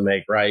decisions to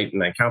make. Right.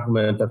 And I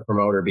compliment the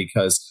promoter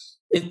because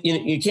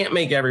you can't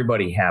make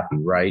everybody happy.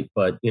 Right.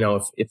 But,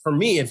 if for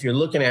me, if you're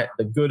looking at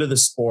the good of the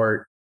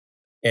sport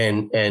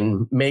and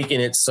making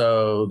it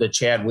so the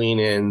Chad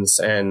Wienans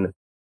and,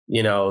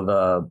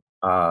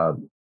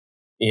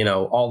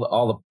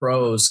 all the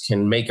pros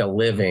can make a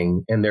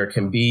living and there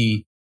can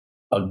be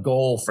a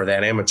goal for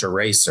that amateur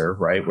racer,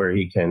 right, where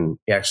he can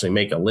actually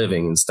make a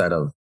living instead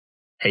of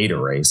hate a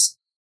race.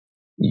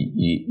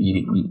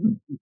 You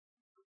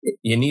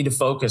need to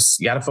focus.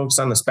 You got to focus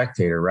on the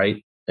spectator,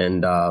 right?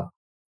 And I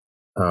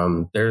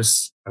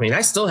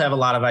still have a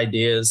lot of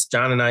ideas.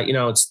 John and I,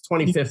 it's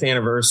 25th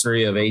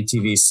anniversary of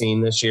ATV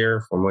Scene this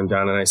year from when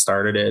John and I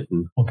started it.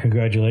 And well,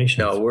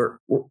 congratulations.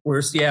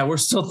 We're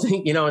still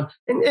thinking,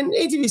 and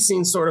ATV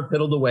Scene sort of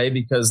piddled away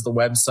because the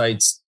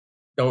website's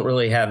don't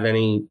really have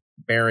any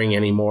bearing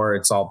anymore.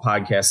 It's all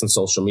podcasts and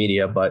social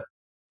media. But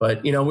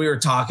we were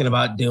talking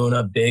about doing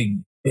a big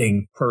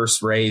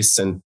purse race,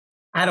 and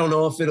I don't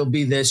know if it'll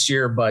be this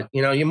year, but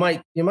you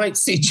might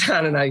see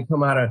John and I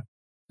come out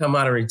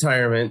of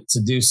retirement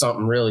to do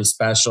something really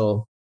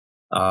special.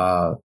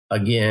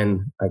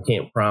 Again, I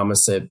can't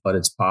promise it, but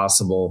it's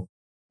possible.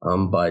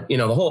 But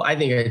I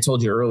think I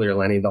told you earlier,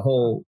 Lenny, the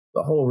whole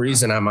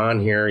reason I'm on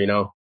here,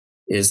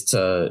 is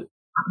to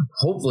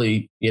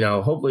hopefully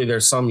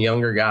there's some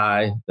younger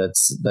guy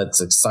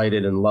that's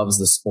excited and loves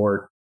the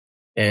sport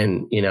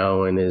and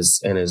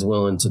is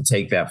willing to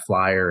take that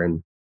flyer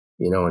and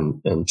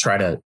try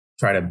to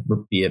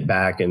be it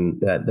back. And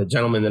that the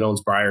gentleman that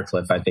owns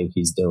Briarcliff, I think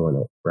he's doing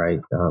it right.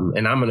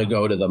 And I'm going to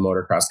go to the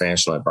Motocross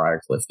National at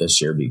Briarcliff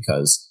this year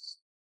because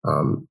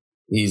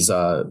he's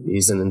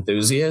an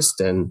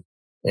enthusiast and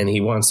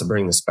he wants to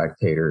bring the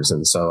spectators.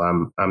 And so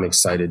I'm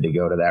excited to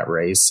go to that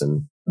race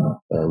and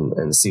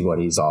see what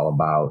he's all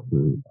about.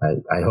 And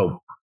I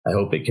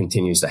hope it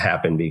continues to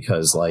happen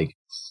because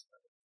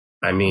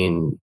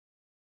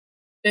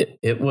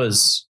it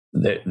was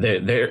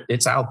there,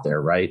 it's out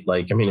there, right?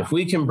 If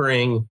we can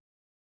bring,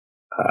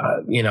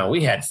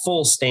 we had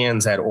full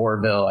stands at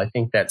Orville. I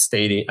think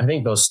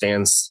those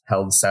stands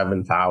held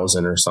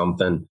 7,000 or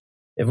something.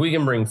 If we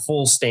can bring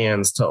full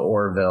stands to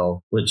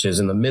Orville, which is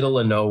in the middle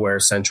of nowhere,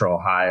 central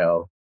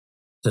Ohio,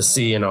 to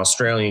see an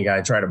Australian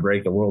guy try to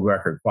break a world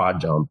record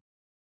quad jump,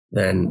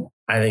 then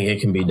I think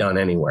it can be done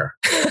anywhere.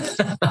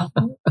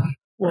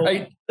 Well,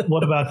 right?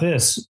 What about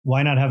this?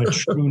 Why not have a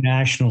true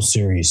national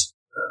series?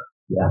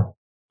 Yeah.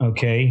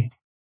 Okay.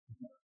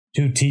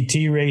 2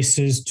 TT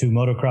races, 2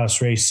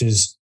 motocross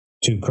races,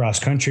 2 cross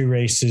country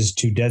races,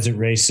 2 desert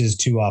races,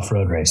 2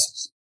 off-road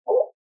races.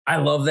 I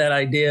love that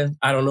idea.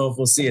 I don't know if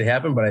we'll see it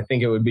happen, but I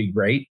think it would be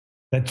great.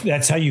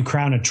 That's how you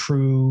crown a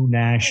true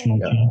national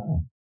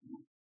champion.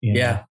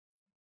 Yeah.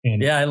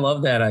 And I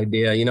love that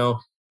idea.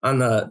 On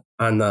the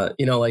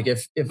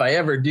if I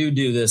ever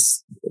do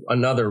this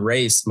another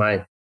race,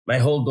 my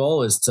whole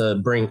goal is to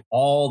bring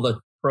all the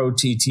pro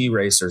TT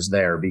racers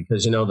there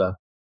because the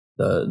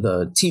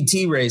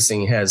TT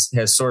racing has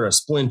sort of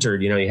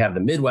splintered. You have the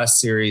Midwest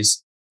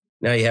Series.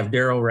 Now you have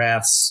Daryl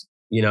Rath's,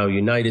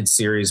 United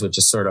Series, which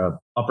is sort of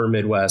upper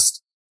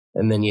Midwest.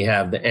 And then you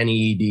have the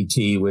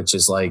NEEDT, which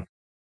is like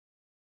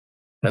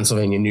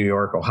Pennsylvania, New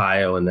York,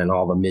 Ohio, and then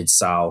all the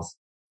Mid-South.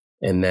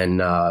 And then,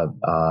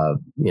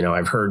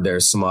 I've heard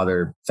there's some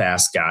other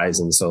fast guys.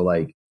 And so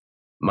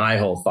my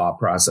whole thought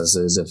process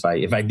is if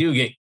I do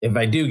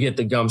get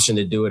the gumption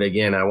to do it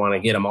again, I want to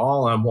get them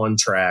all on one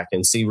track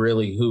and see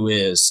really who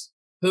is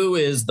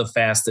the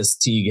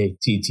fastest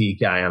TT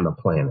guy on the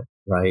planet.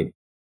 Right.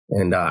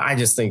 And I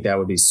just think that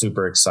would be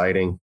super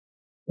exciting.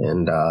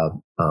 And I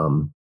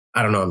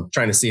don't know. I'm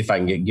trying to see if I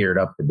can get geared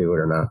up to do it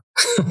or not.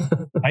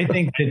 I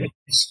think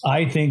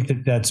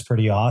that that's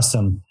pretty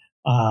awesome.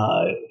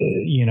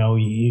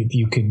 If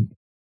you could,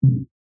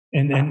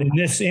 and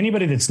this,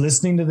 anybody that's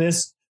listening to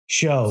this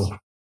show,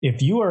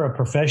 if you are a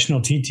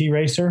professional TT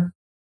racer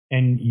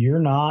and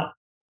you're not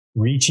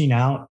reaching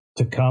out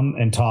to come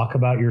and talk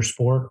about your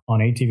sport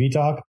on ATV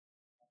Talk,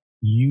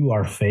 you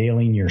are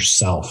failing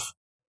yourself.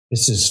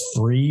 This is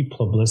free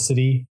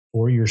publicity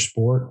for your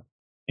sport,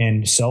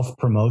 and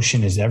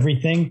self-promotion is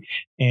everything.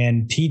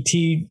 And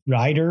TT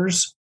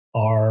riders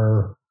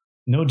are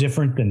no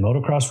different than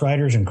motocross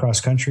riders and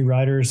cross-country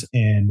riders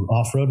and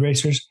off-road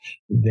racers.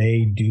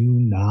 They do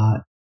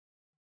not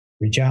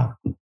reach out.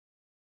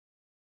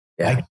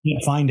 Yeah. I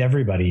can't find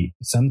everybody.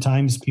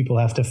 Sometimes people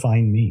have to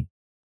find me.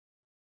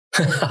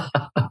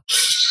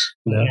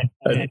 No.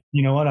 And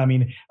you know what? I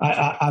mean,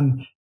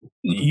 I'm.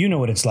 You know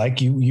what it's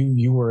like.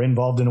 You were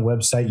involved in a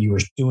website. You were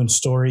doing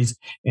stories,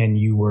 and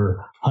you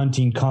were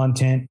hunting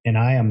content. And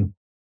I am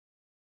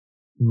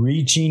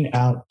reaching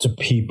out to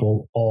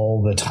people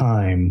all the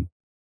time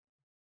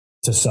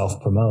to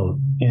self-promote.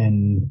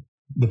 And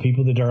the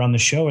people that are on the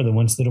show are the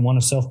ones that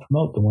want to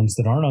self-promote. The ones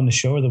that aren't on the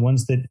show are the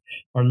ones that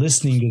are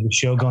listening to the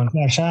show going,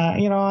 gosh, I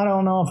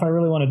don't know if I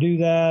really want to do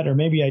that, or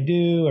maybe I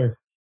do, or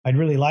I'd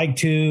really like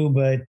to,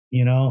 but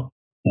yeah.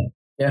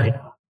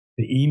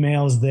 The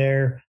email's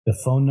there, the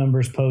phone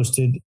number's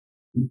posted.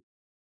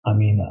 I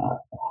mean,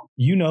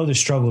 the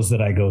struggles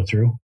that I go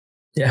through.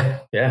 Yeah,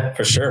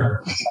 for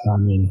sure. I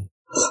mean,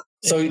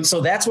 so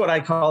that's what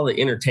I call the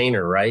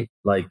entertainer, right?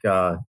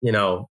 A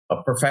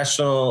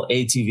professional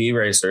ATV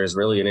racer is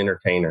really an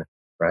entertainer,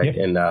 right?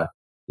 Yep. And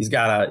he's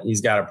got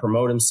to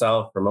promote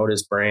himself, promote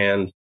his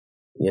brand.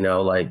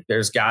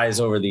 There's guys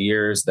over the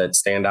years that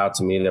stand out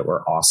to me that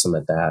were awesome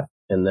at that,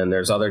 and then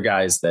there's other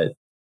guys that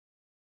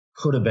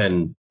could have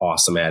been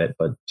awesome at it,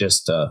 but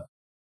just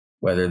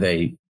whether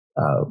they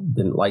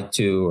didn't like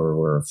to, or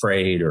were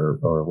afraid, or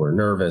were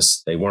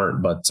nervous, they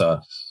weren't. But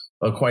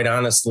quite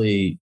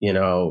honestly,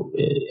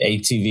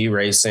 ATV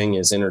racing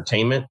is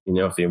entertainment.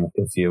 If you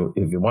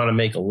want to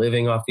make a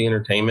living off the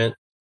entertainment,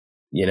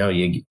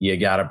 you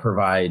got to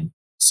provide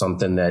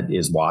something that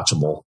is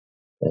watchable.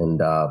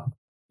 And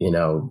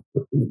it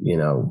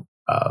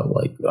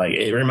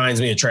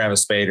reminds me of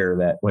Travis Spader,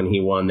 that when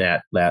he won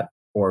that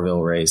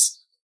Orville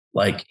race.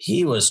 Like,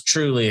 he was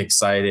truly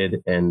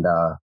excited, and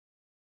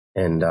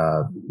and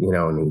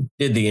he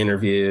did the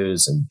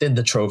interviews and did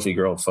the trophy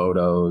girl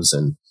photos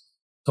and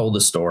told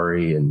the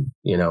story, and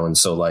and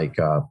so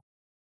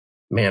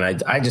man,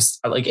 I just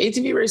like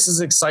ATV races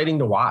is exciting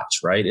to watch,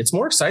 right? It's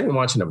more exciting than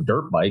watching a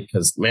dirt bike,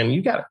 because, man,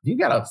 you got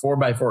a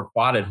 4x4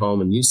 quad at home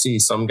and you see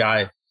some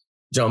guy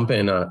jump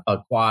in a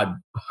quad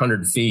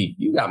 100 feet.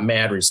 You got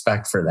mad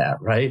respect for that,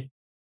 right?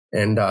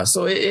 And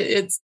so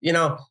it's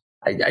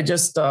I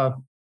just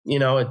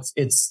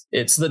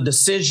it's the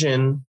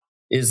decision: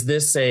 is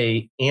this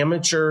a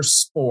amateur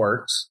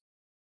sport,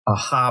 a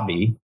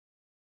hobby,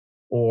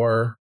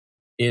 or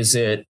is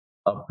it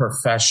a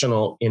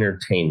professional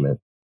entertainment?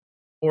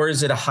 Or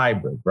is it a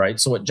hybrid, right?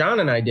 So what John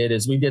and I did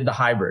is we did the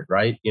hybrid,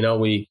 right?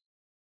 We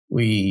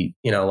I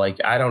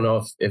don't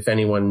know if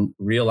anyone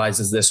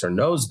realizes this or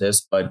knows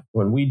this, but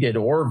when we did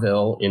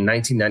Orville in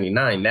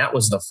 1999, that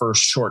was the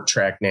first short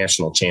track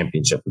national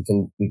championship.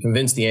 We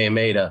convinced the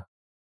AMA to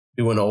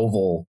do an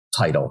oval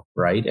title,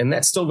 right? And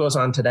that still goes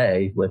on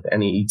today with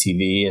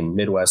NETV and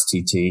Midwest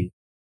TT.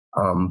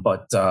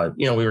 But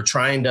we were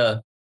trying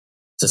to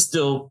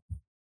still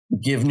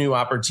give new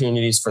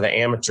opportunities for the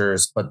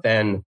amateurs, but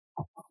then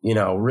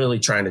really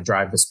trying to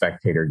drive the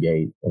spectator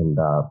gate. And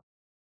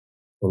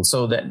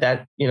so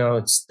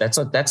that's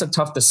a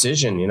tough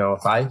decision.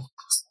 If I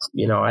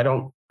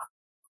don't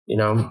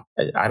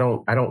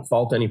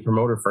fault any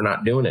promoter for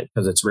not doing it,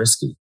 because it's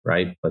risky.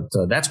 Right. But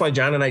that's why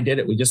John and I did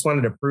it. We just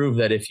wanted to prove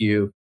that if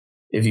you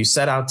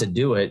set out to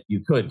do it,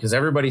 you could, because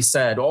everybody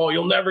said, oh,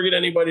 you'll never get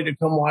anybody to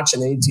come watch an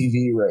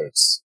ATV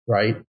race.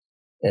 Right.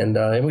 And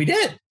we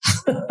did.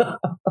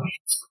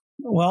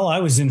 Well, I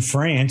was in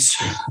France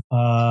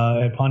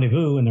at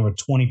Pont-de-Vaux, and there were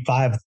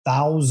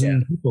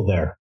 25,000 people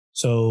there.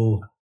 So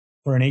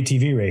for an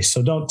ATV race.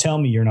 So don't tell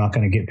me you're not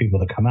going to get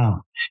people to come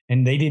out.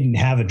 And they didn't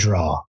have a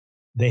draw.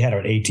 They had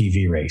an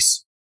ATV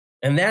race.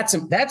 And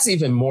that's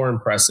even more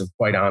impressive,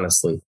 quite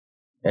honestly.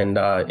 And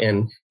I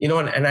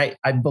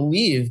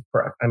believe,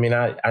 I mean,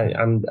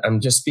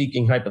 I'm just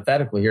speaking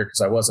hypothetically here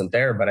because I wasn't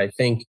there, but I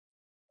think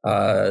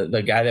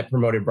the guy that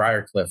promoted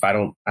Briarcliff, I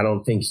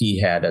don't think he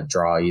had a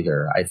draw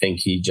either. I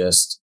think he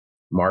just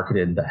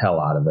marketed the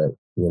hell out of it,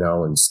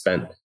 and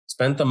spent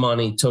the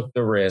money, took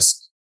the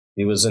risk.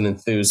 He was an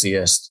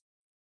enthusiast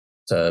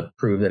to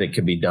prove that it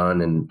could be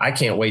done. And I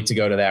can't wait to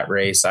go to that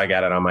race. I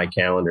got it on my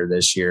calendar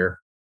this year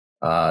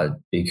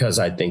because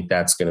I think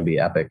that's going to be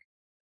epic.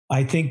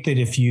 I think that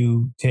if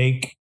you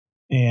take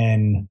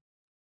and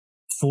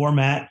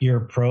format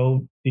your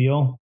pro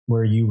deal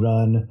where you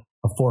run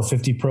a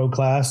 450 pro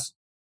class,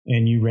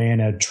 and you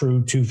ran a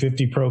true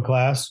 250 pro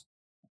class,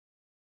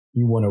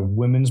 you won a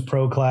women's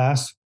pro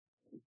class,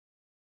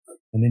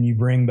 and then you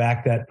bring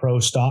back that pro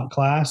stock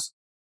class,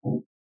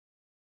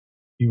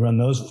 you run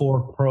those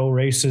 4 pro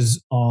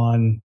races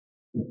on,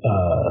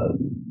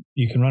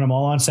 you can run them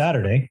all on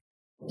Saturday.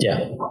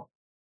 Yeah.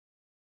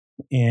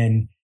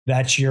 And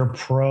that's your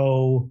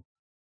pro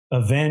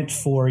event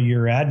for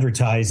your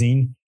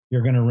advertising.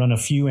 You're going to run a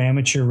few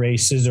amateur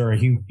races or a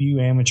few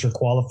amateur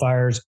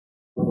qualifiers,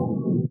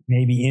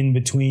 maybe in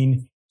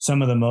between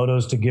some of the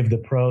motos to give the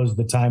pros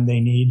the time they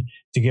need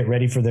to get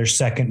ready for their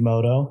second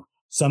moto.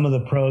 Some of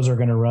the pros are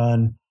going to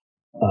run,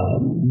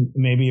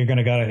 maybe you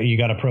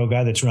got a pro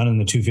guy that's running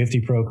the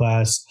 250 pro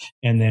class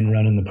and then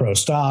running the pro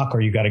stock, or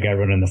you got a guy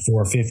running the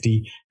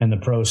 450 and the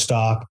pro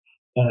stock,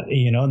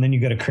 and then you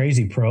got a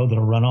crazy pro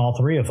that'll run all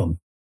 3 of them.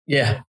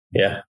 Yeah.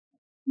 Yeah.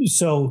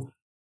 So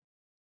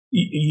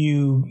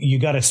you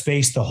got to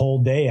space the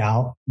whole day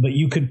out, but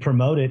you could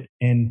promote it.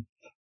 And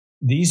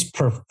these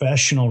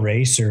professional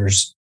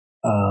racers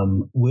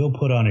will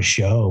put on a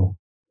show.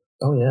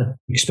 Oh, yeah.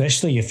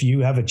 Especially if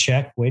you have a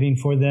check waiting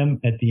for them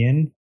at the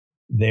end,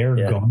 they're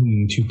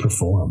going to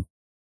perform,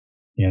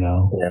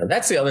 Yeah,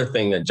 that's the other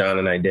thing that John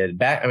and I did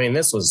back. I mean,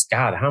 this was,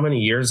 God, how many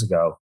years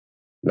ago?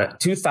 Not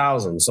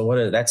 2000.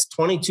 So that's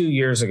 22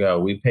 years ago.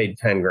 We paid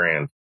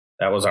 $10,000.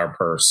 That was our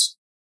purse.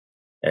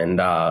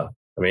 And I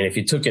mean, if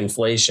you took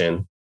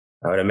inflation,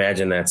 I would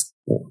imagine that's,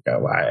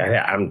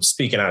 I'm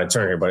speaking out of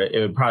turn here, but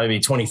it would probably be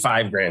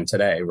 $25,000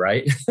 today,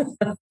 right?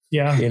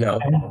 Yeah.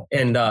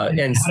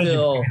 And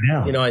still,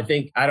 I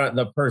think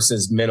the purse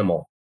is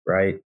minimal,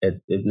 right?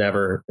 It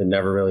never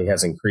really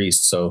has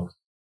increased. So,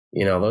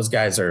 those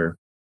guys are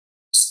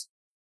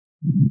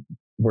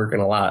working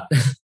a lot.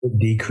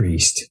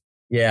 Decreased.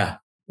 Yeah,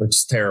 which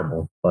is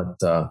terrible. But,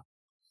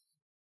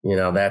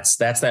 that's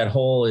that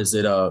whole, is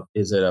it a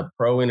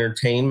pro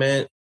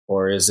entertainment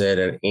or is it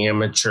an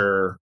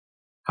amateur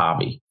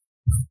hobby?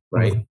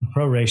 Right. Well,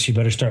 pro race, you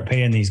better start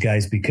paying these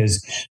guys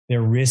because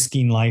they're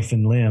risking life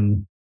and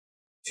limb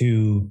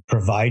to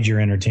provide your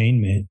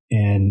entertainment.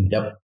 And,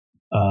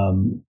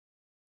 I'm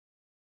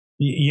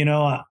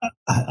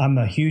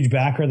a huge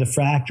backer of the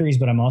factories,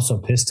 but I'm also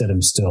pissed at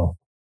them still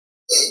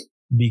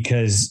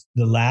because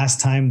the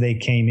last time they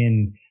came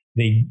in,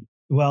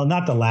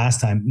 not the last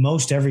time,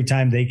 most every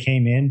time they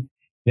came in,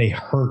 they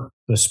hurt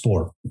the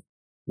sport.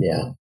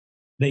 Yeah.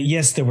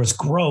 Yes, there was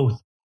growth,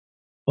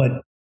 but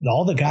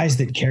all the guys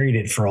that carried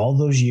it for all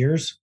those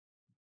years,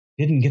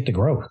 didn't get the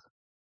growth.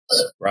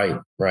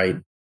 Right.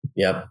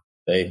 Yep.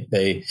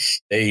 They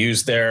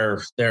use their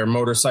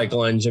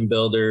motorcycle engine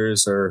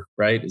builders, or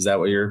right? Is that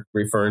what you're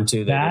referring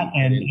to?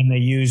 And they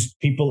used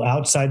people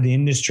outside the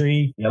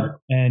industry. Yep.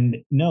 And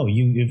no,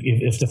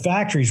 if the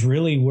factories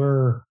really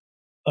were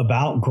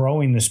about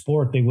growing the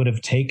sport, they would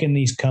have taken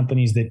these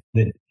companies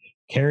that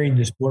carried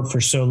the sport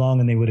for so long,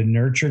 and they would have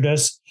nurtured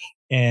us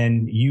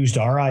and used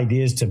our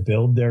ideas to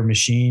build their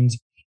machines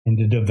and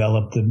to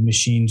develop the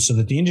machines so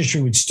that the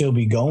industry would still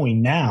be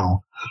going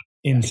now,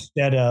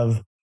 instead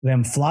of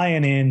them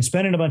flying in,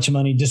 spending a bunch of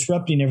money,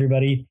 disrupting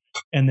everybody,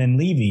 and then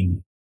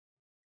leaving.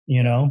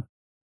 I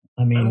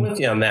mean, I'm with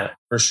you on that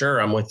for sure.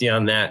 I'm with you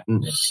on that,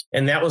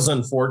 and that was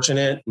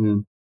unfortunate.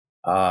 And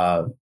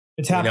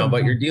it's happened.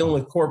 But you're dealing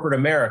with corporate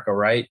America,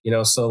 right?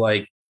 So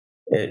like,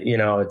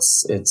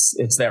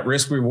 it's that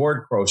risk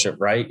reward quotient,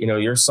 right?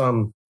 You're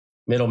some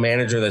middle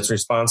manager that's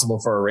responsible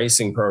for a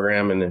racing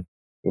program, and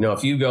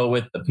if you go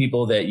with the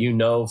people that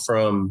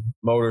from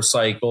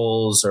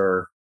motorcycles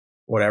or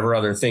whatever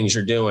other things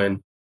you're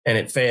doing, and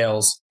it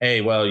fails,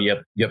 hey, well,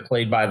 you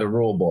played by the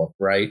rule book,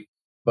 right?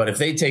 But if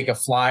they take a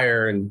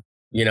flyer and,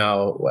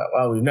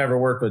 well, we've never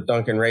worked with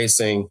Duncan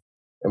Racing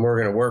and we're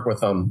going to work with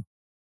them,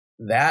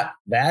 that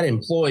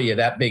employee of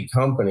that big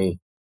company,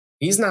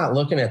 he's not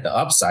looking at the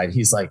upside.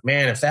 He's like,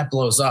 man, if that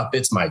blows up,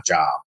 it's my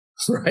job,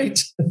 right?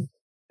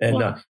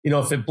 And,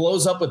 if it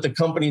blows up with the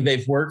company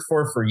they've worked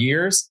for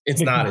years,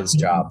 it's not his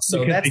job.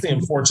 So that's the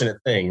unfortunate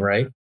thing,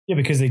 right? Yeah,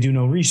 because they do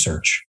no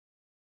research.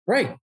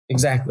 Right,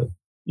 exactly.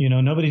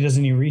 Nobody does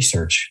any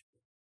research.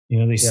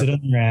 They sit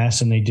on their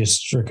ass and they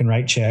just freaking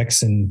write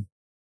checks and,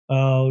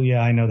 oh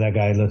yeah, I know that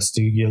guy. Let's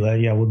do,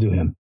 yeah, we'll do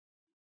him.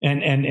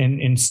 And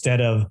instead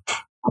of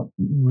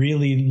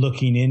really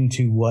looking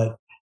into what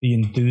the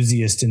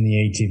enthusiast in the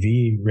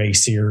ATV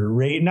racer,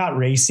 not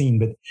racing,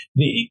 but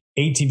the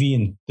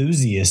ATV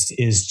enthusiast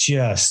is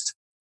just,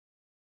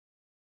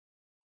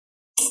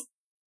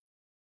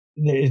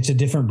 it's a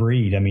different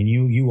breed. I mean,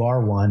 you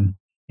are one,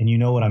 and you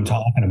know what I'm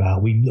talking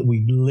about. We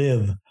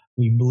live,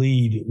 we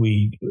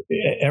bleed,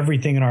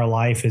 everything in our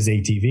life is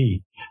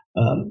ATV.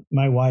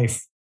 My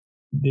wife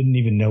didn't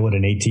even know what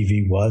an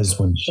ATV was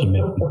when she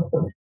met me.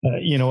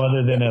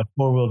 Other than a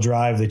 4-wheel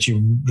drive that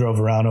you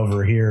drove around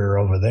over here or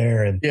over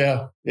there. And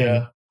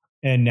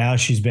And now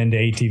she's been to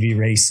ATV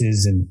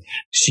races, and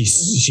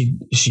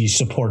she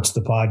supports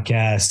the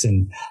podcast,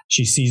 and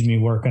she sees me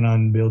working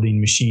on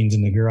building machines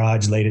in the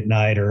garage late at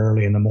night or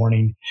early in the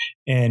morning,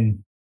 and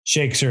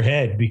shakes her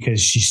head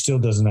because she still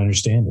doesn't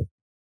understand it.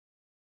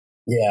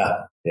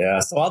 Yeah.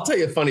 So I'll tell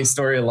you a funny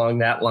story along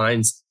that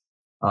lines.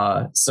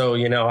 I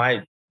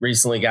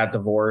recently got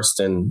divorced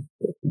and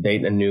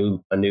dating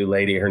a new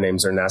lady. Her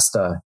name's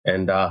Ernesta.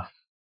 And,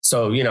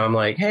 I'm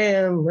like,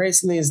 hey, I'm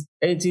racing these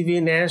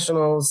ATV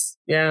nationals.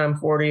 Yeah, I'm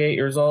 48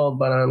 years old,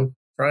 but I'm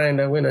trying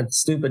to win a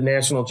stupid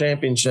national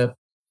championship.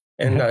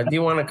 And do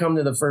you want to come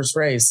to the first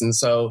race? And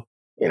so,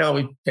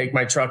 we take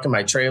my truck and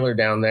my trailer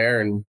down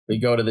there and we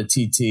go to the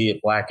TT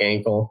at Black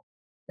Ankle.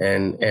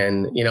 And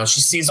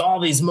she sees all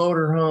these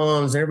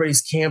motorhomes,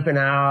 everybody's camping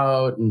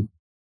out. And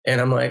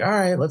I'm like, all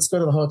right, let's go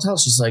to the hotel.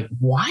 She's like,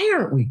 why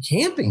aren't we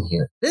camping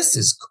here? This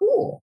is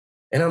cool.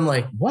 And I'm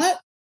like, what?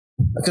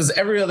 Because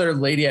every other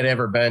lady I'd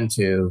ever been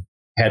to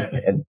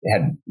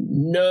had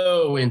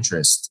no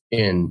interest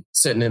in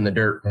sitting in the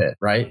dirt pit,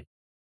 right?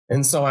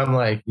 And so I'm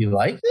like, you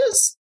like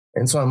this?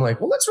 And so I'm like,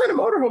 well, let's rent a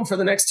motorhome for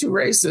the next 2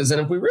 races. And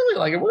if we really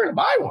like it, we're going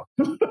to buy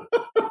one.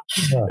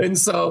 Yeah.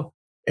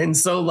 And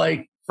so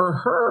like for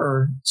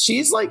her,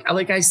 she's like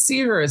I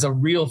see her as a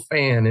real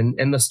fan.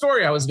 And the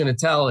story I was going to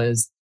tell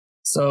is,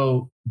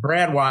 so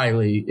Brad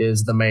Wiley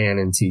is the man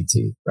in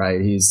TT,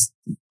 right? He's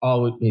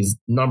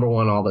number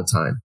one all the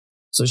time.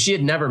 So she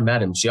had never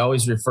met him. She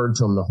always referred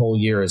to him the whole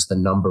year as the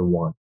number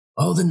one.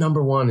 Oh, the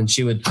number one. And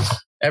she would,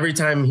 every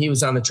time he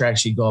was on the track,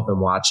 she'd go up and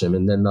watch him.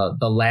 And then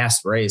the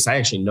last race, I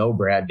actually know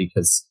Brad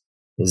because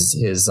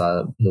his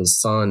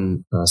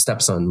son,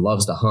 stepson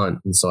loves to hunt.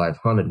 And so I've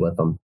hunted with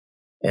him.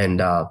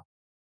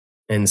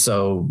 And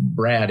so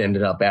Brad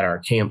ended up at our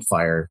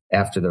campfire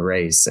after the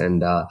race.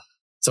 And,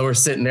 so we're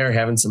sitting there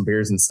having some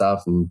beers and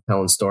stuff and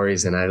telling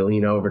stories. And I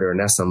lean over to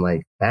Ernesta. I'm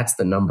like, that's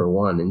the number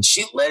one. And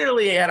she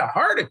literally had a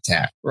heart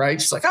attack, right?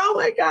 She's like, oh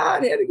my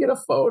God, I had to get a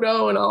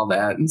photo and all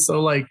that. And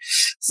so it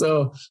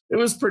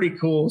was pretty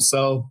cool.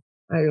 So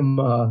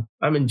I'm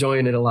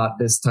enjoying it a lot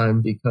this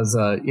time because,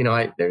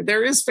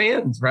 there is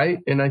fans, right?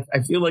 And I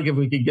feel like if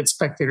we could get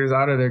spectators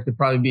out of there, could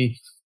probably be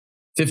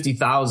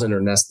 50,000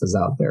 Ernestas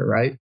out there,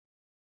 right?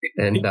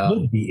 And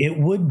it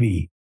would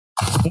be.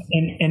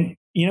 And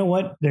you know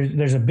what?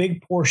 There's a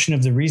big portion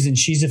of the reason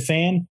she's a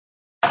fan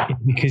is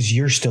because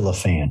you're still a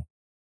fan.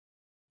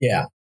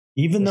 Yeah.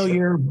 Even though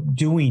you're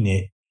doing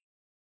it,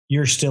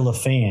 you're still a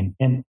fan.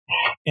 And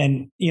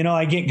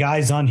I get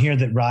guys on here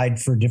that ride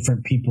for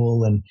different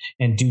people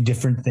and do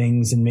different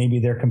things, and maybe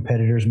they're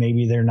competitors,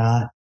 maybe they're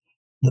not.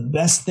 The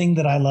best thing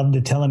that I love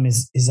to tell them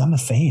is I'm a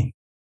fan.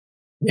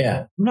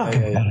 Yeah. I'm not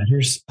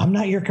competitors. Yeah. I'm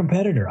not your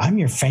competitor. I'm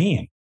your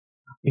fan.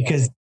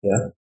 Because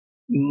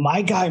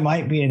my guy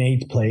might be in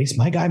 8th place.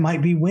 My guy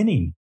might be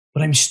winning,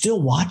 but I'm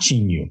still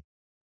watching you.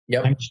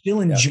 Yep. I'm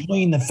still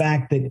enjoying the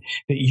fact that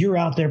you're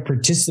out there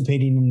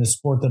participating in the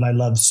sport that I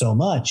love so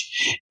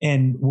much.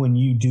 And when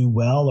you do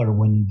well, or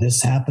when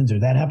this happens or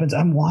that happens,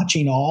 I'm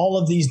watching all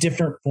of these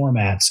different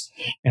formats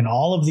and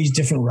all of these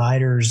different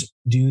riders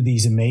do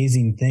these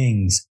amazing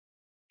things.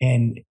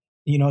 And,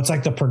 you know, it's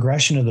like the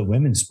progression of the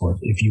women's sport.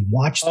 If you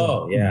watch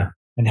them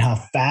and how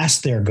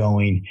fast they're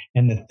going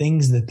and the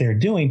things that they're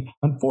doing,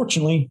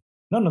 unfortunately,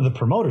 none of the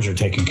promoters are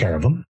taking care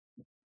of them.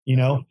 You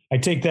know, I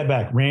take that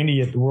back. Randy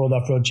at the World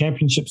Off-Road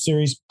Championship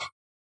Series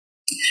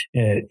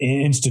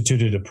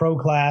instituted a pro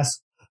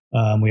class.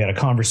 We had a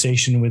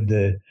conversation with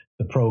the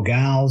pro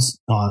gals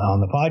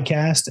on the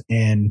podcast,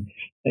 and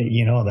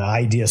you know, the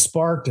idea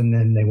sparked, and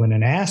then they went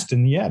and asked,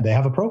 and they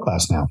have a pro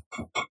class now.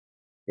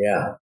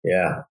 Yeah.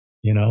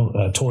 You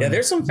know,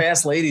 there's some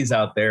fast ladies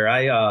out there.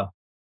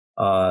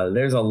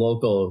 There's a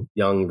local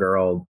young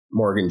girl,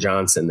 Morgan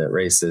Johnson, that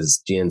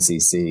races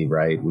GNCC,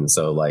 right? And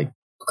so, like,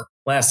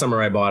 last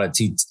summer I bought a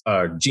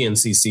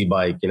GNCC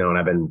bike, you know, and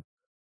I've been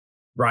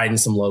riding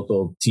some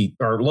local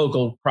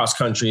cross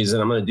countries,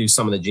 and I'm going to do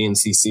some of the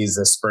GNCCs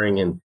this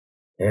spring.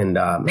 And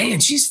man,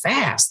 she's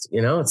fast.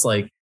 You know, it's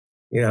like,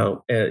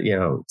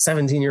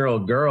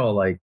 17-year-old girl,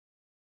 like,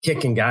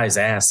 kicking guys'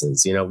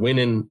 asses, you know,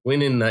 winning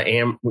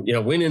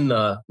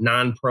the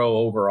non-pro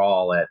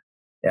overall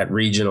at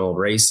regional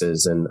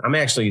races. And I'm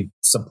actually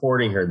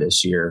supporting her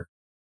this year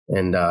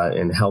and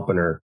helping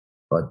her.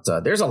 But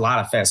there's a lot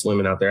of fast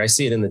women out there. I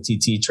see it in the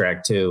TT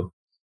track too.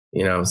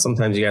 You know,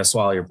 sometimes you got to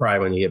swallow your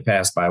pride when you get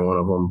passed by one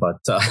of them.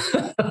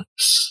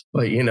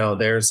 But you know,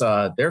 they're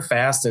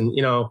fast, and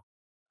you know,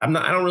 I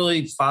don't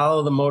really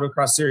follow the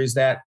motocross series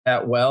that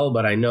well,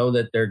 but I know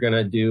that they're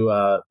gonna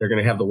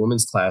have the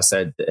women's class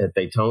at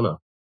Daytona.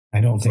 I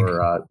don't think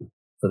for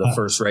the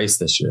first race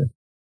this year.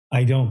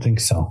 I don't think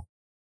so.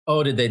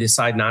 Oh, did they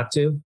decide not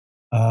to?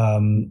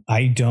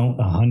 I don't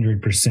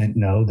 100%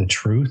 know the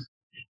truth.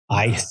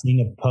 I seen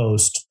a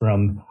post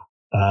from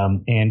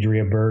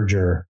Andrea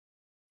Berger,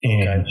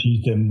 and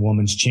she's the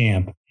women's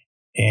champ,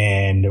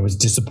 and there was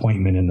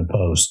disappointment in the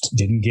post.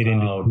 Didn't get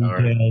into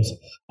details.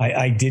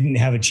 I didn't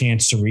have a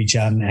chance to reach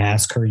out and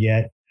ask her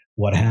yet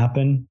what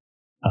happened.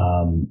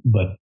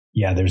 But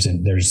yeah,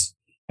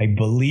 I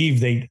believe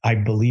they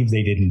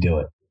didn't do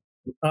it.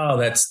 Oh,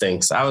 that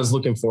stinks. I was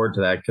looking forward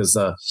to that because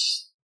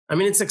I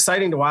mean, it's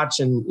exciting to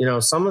watch, and you know,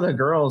 some of the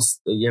girls,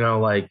 you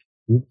know, like,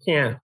 you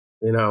can't.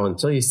 You know,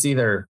 until you see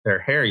their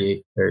hair,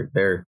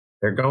 they're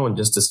going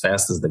just as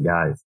fast as the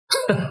guys,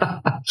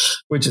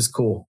 which is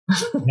cool.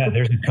 Yeah,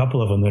 there's a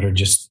couple of them that are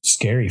just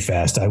scary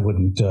fast. I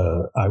wouldn't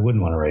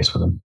want to race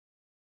with them.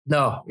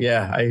 No,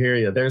 yeah, I hear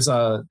you. There's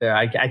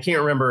I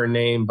can't remember her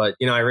name, but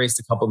you know, I raced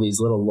a couple of these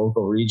little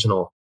local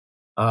regional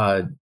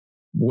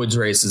woods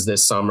races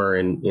this summer,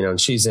 and you know,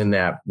 she's in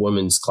that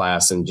women's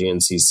class in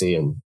GNCC,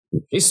 and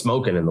she's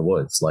smoking in the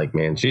woods. Like,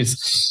 man,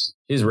 she's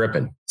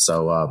ripping.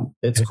 So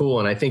it's cool.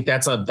 And I think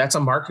that's a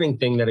marketing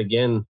thing that,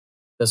 again,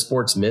 the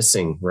sport's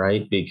missing,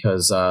 right?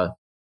 Because that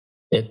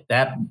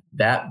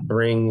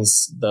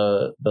brings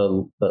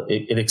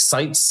it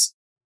excites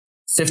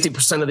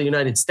 50% of the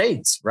United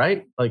States,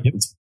 right? Like,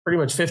 it's pretty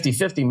much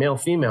 50-50 male,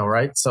 female,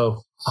 right?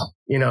 So,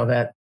 you know,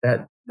 that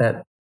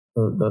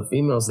the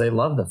females, they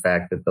love the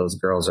fact that those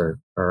girls are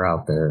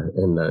out there,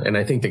 and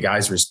I think the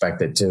guys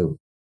respect it too.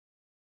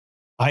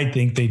 I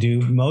think they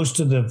do. Most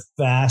of the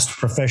fast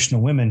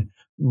professional women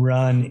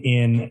run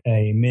in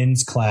a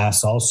men's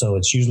class. Also,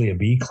 it's usually a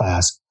B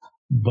class,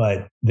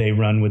 but they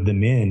run with the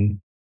men.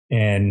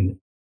 And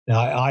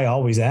I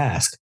always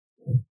ask,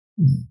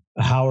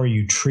 how are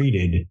you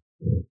treated?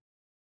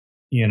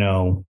 You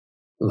know,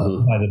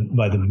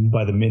 by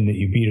the men that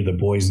you beat or the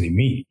boys they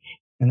meet?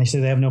 And they say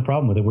they have no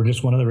problem with it. We're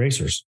just one of the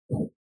racers.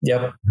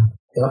 Yep.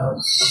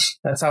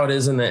 That's how it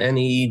is in the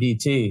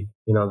NEEDT.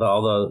 You know,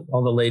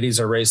 all the ladies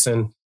are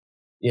racing.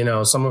 You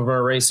know, some of them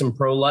are racing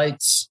pro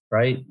lights,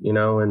 right? You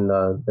know, and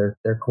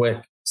they're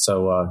quick.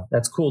 So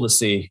that's cool to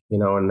see, you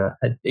know, and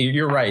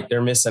you're right.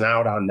 They're missing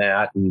out on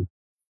that. And,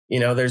 you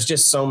know, there's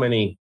just so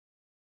many,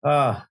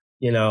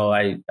 you know,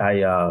 I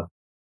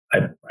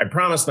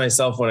promised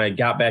myself when I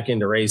got back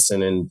into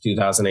racing in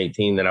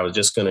 2018 that I was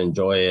just going to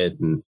enjoy it.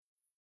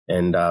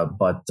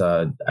 But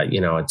you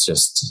know,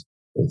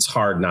 it's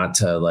hard not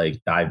to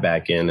like dive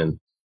back in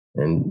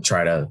and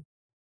try to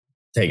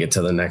take it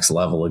to the next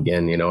level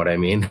again. You know what I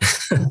mean?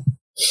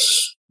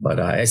 But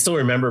I still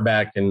remember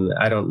back, and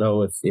I don't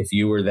know if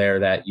you were there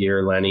that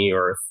year, Lenny,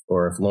 or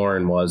if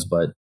Lauren was,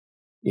 but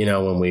you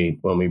know,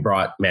 when we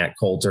brought Matt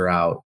Coulter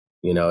out,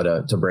 you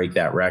know, to break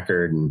that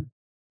record, and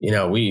you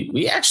know,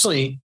 we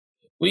actually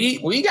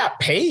got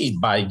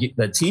paid by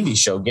the TV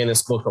show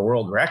Guinness Book of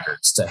World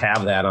Records to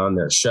have that on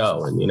their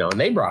show, and you know, and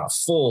they brought a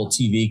full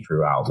TV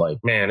crew out. Like,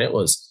 man,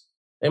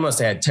 they must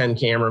have had 10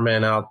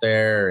 cameramen out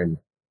there, and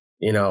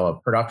you know, a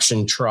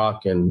production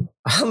truck, and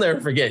I'll never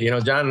forget. You know,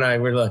 John and I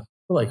were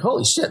like,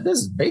 holy shit, this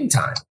is big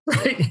time,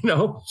 right? You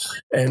know,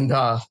 and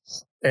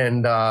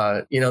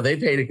you know, they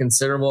paid a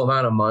considerable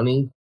amount of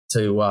money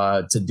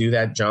to do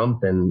that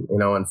jump. And,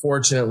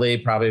 unfortunately,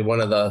 probably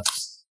one of the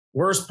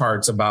worst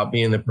parts about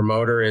being the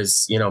promoter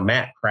is,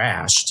 Matt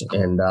crashed.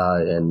 And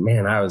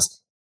man,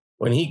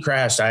 when he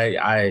crashed,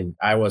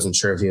 I wasn't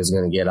sure if he was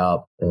going to get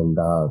up. And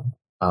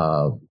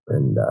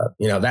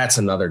that's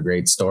another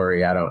great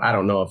story. I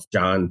don't know if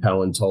John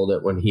Pellin told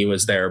it when he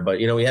was there, but,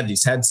 we had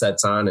these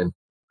headsets on and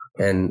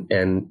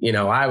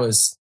I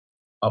was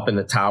up in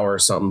the tower or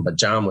something, but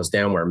John was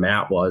down where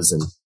Matt was.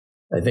 And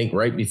I think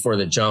right before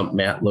the jump,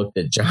 Matt looked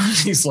at John.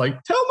 He's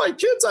like, "Tell my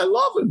kids I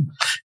love him."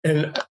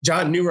 And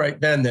John knew right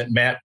then that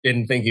Matt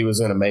didn't think he was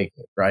going to make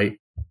it. Right.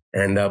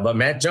 And, but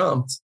Matt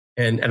jumped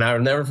and I'll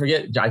never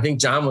forget. I think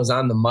John was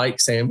on the mic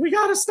saying, "We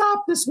got to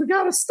stop this. We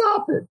got to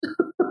stop it."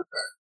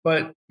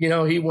 But,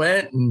 he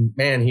went and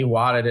man, he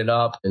wadded it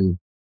up. And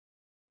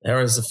there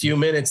was a few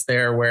minutes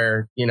there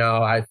where,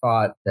 I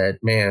thought that,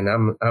 man,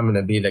 I'm going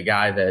to be the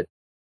guy that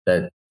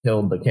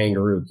killed the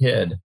Kangaroo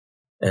Kid.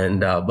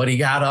 And, but he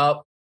got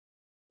up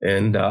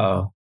and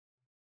I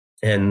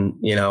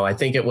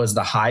think it was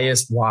the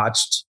highest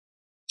watched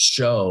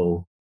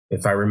show,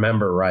 if I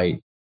remember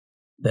right,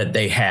 that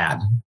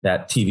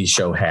that TV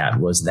show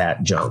was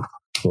that jump,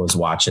 was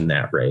watching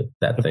that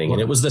thing.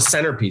 And it was the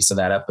centerpiece of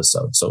that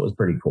episode. So it was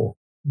pretty cool.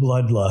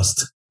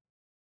 Bloodlust.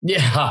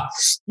 Yeah.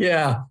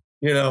 Yeah.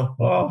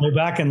 Go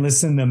back and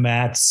listen to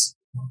Matt's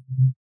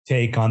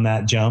take on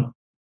that jump.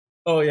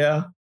 Oh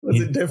yeah. Was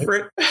it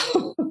different?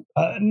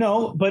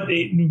 No, but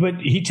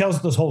he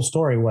tells this whole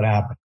story, what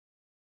happened.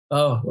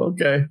 Oh,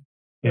 okay.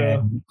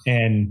 Yeah.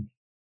 And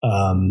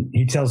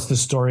he tells the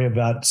story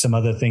about some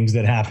other things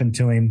that happened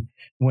to him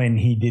when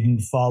he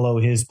didn't follow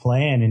his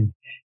plan. And,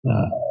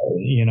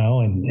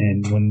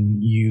 and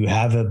when you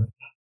have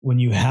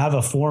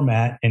a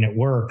format and it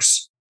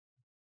works,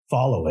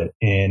 follow it.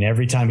 And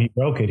every time he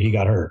broke it, he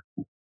got hurt.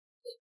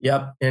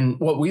 Yep. And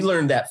what we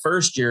learned that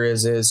first year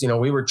is we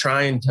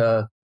had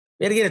to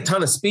get a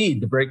ton of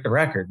speed to break the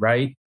record.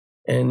 Right.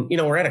 And,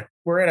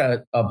 we're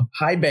at a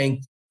high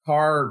bank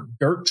car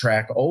dirt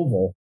track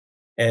oval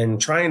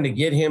and trying to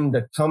get him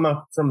to come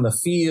up from the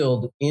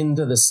field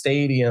into the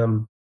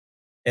stadium.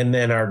 And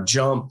then our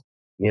jump,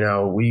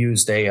 we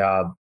used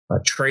a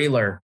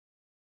trailer,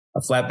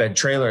 a flatbed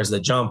trailer as the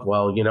jump.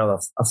 Well,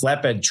 a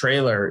flatbed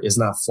trailer is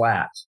not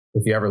flat.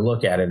 If you ever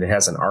look at it, it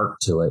has an arc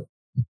to it.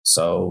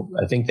 So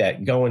I think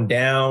that going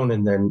down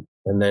and then,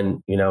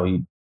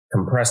 he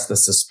compressed the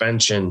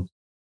suspension.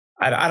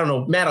 I don't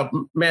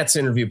know. Matt's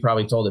interview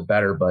probably told it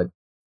better, but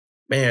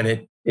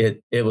man,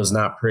 it was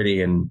not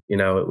pretty. And,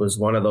 it was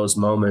one of those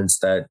moments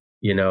that,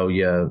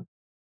 you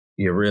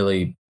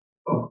really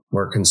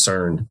were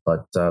concerned.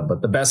 But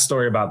the best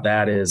story about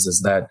that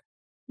is that,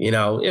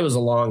 it was a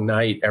long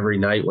night every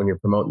night when you're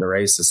promoting the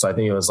races. So I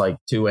think it was like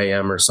 2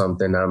 a.m. or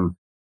something. I'm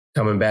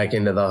coming back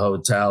into the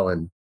hotel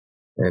and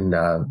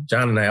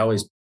John and I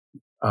always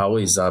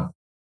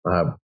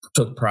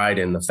took pride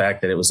in the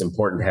fact that it was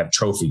important to have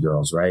trophy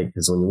girls, right?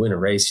 Because when you win a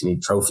race, you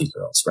need trophy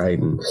girls, right?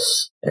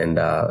 And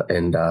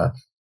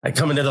I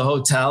come into the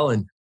hotel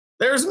and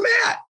there's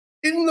Matt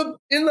in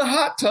the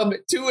hot tub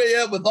at 2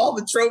 a.m. with all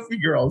the trophy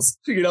girls,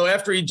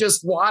 after he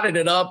just wadded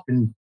it up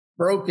and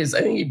I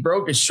think he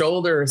broke his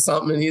shoulder or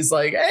something. And he's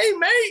like, "Hey,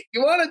 mate,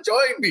 you want to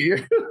join me?"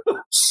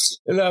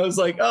 And I was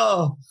like,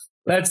 "Oh,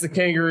 that's the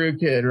Kangaroo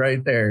Kid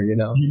right there." You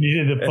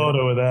needed a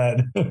photo of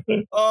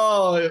that.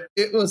 Oh,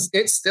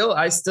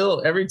 I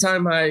still, every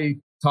time I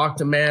talk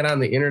to Matt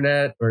on the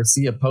internet or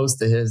see a post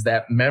of his,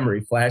 that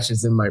memory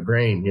flashes in my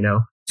brain,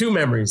 2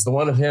 memories, the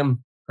one of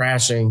him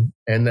crashing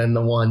and then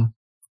the one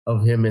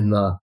of him in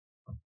the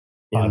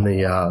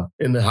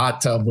hot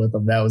tub with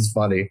him. That was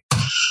funny.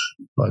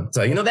 But,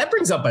 that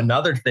brings up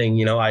another thing,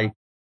 two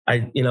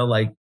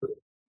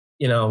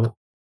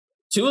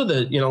of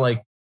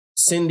the,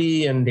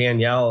 Cindy and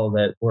Danielle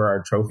that were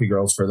our trophy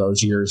girls for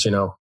those years,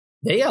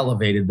 they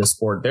elevated the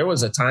sport. There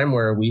was a time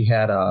where we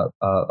had a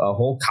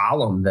whole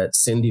column that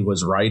Cindy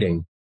was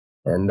writing,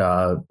 and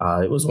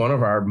it was one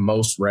of our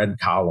most read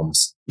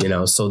columns.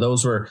 So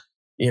those were,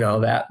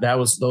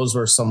 those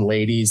were some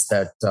ladies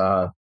that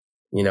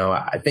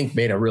I think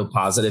made a real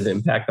positive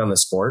impact on the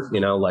sport.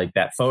 Like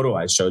that photo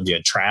I showed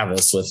you,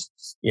 Travis with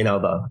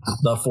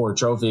the 4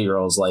 trophy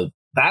girls. Like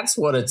that's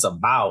what it's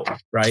about,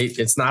 right?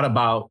 It's not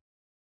about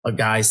a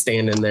guy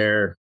standing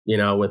there,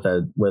 with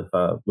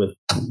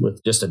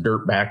just a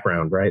dirt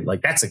background, right?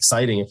 Like that's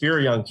exciting. If you're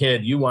a young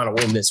kid, you want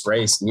to win this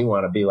race and you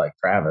want to be like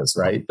Travis,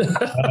 right?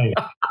 Right.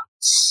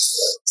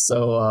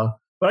 So,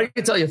 but I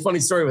can tell you a funny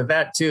story with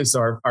that too.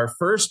 So our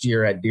first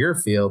year at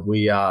Deerfield,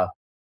 we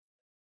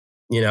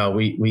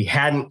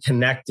hadn't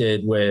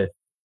connected with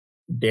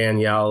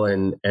Danielle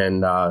and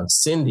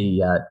Cindy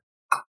yet.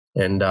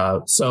 And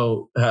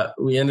so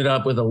we ended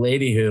up with a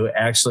lady who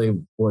actually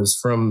was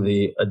from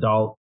the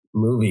adult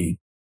movie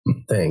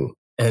thing.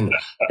 And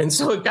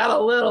so it got a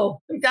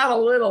little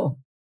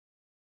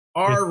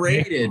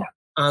R-rated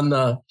on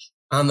the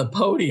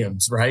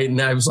podiums, right?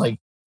 And I was like,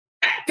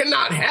 that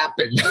cannot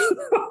happen.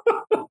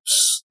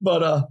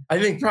 But I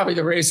think probably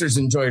the racers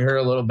enjoyed her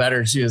a little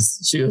better. She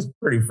was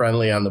pretty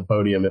friendly on the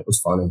podium. It was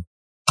funny.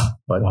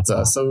 But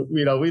so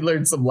we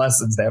learned some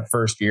lessons that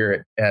first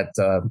year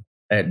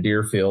at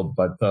Deerfield.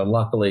 But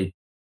luckily,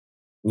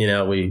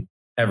 we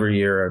every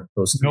year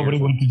nobody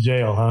went to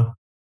jail, huh?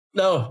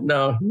 No,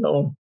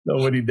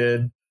 nobody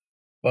did.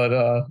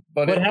 But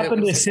what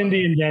happened to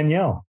Cindy and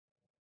Danielle?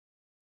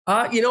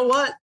 You know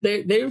what?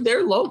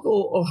 They're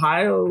local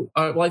Ohio.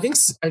 Well, I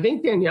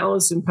think Danielle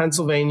is in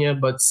Pennsylvania,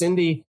 but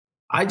Cindy,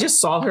 I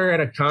just saw her at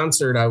a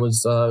concert. I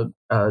was I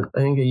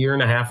think a year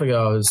and a half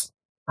ago.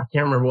 I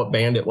can't remember what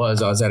band it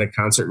was. I was at a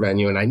concert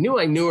venue, and I knew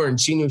her, and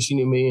she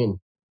knew me. And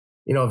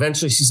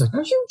eventually she's like,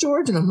 "Are you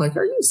George?" And I'm like,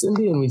 "Are you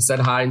Cindy?" And we said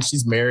hi. And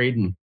she's married,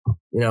 and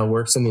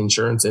works in the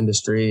insurance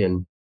industry.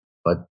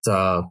 But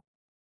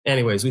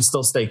anyways, we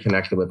still stay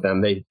connected with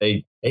them.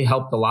 They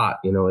helped a lot.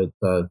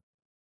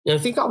 I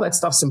think all that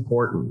stuff's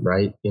important,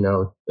 right?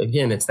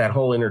 Again, it's that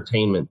whole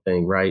entertainment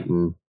thing, right?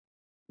 And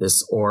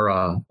this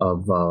aura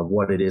of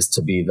what it is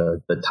to be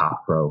the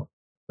top pro,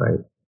 right?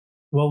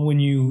 Well, when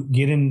you're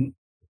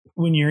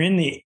in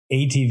the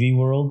ATV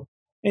world,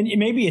 and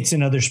maybe it's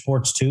in other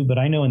sports too, but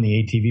I know in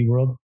the ATV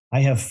world,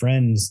 I have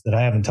friends that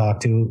I haven't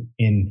talked to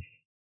in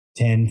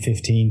 10,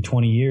 15,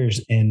 20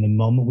 years. And the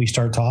moment we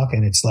start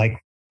talking, it's like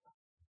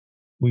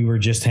we were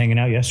just hanging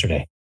out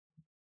yesterday.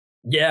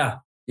 Yeah.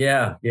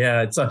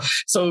 It's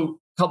so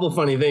a couple of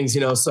funny things,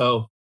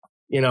 So,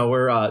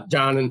 we're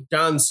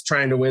John's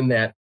trying to win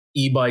that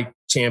e-bike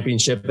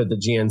championship at the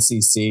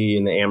GNCC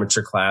in the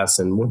amateur class,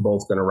 and we're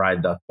both going to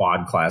ride the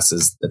quad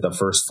classes at the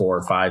first 4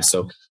 or 5.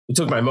 So we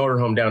took my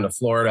motorhome down to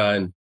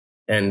Florida,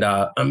 and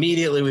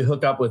immediately we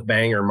hook up with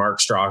Banger, Mark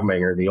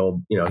Strongbanger, the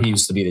old, he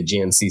used to be the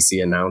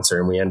GNCC announcer,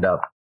 and we end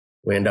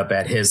up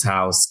at his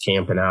house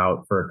camping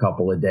out for a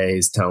couple of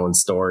days, telling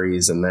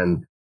stories, and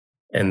then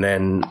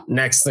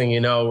next thing you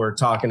know, we're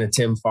talking to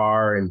Tim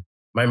Farr, and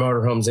my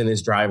motorhome's in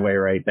his driveway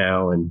right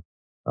now, and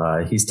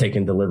he's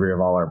taking delivery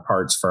of all our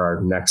parts for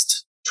our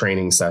next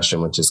training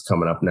session, which is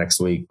coming up next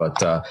week.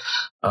 But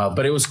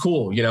it was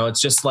cool.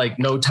 It's just like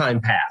no time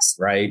passed,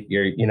 right?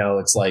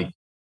 It's like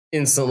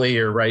instantly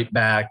you're right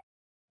back,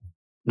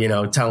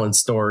 telling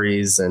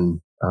stories.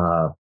 And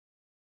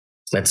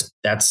that's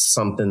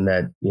something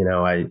that,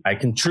 I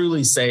can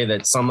truly say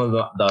that some of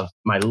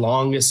my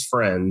longest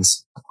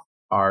friends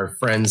are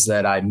friends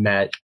that I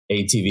met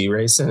ATV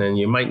racing, and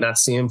you might not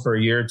see them for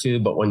a year or two,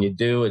 but when you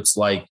do, it's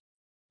like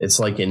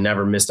you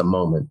never missed a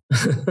moment.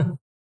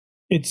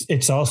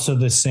 It's also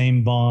the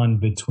same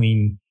bond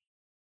between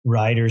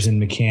riders and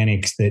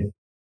mechanics that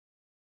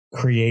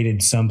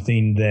created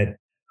something that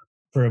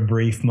for a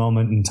brief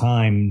moment in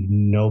time,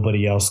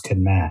 nobody else could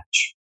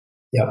match.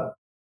 Yep.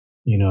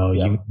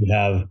 You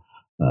have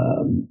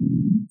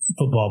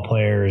football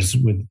players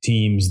with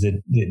teams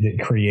that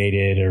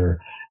created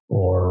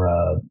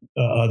or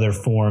other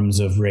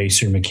forms of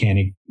racer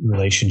mechanic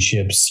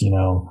relationships,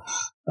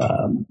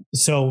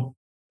 so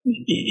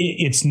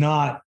it's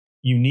not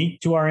unique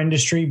to our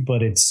industry,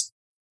 but it's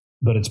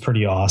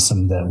pretty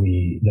awesome that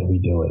we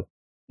do it.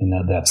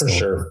 And that's for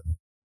sure.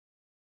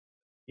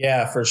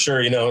 Yeah, for sure.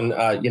 And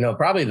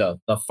probably the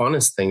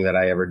funnest thing that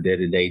I ever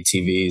did at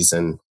ATVs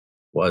and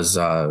was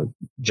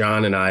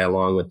John and I,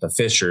 along with the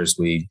Fishers,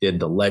 we did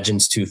the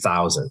Legends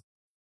 2000.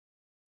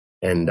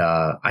 And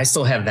I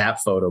still have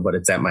that photo, but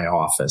it's at my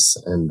office.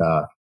 And,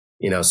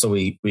 so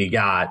we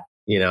got,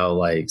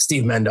 like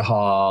Steve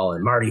Mendenhall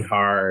and Marty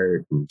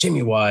Hart and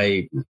Jimmy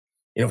White.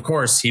 And of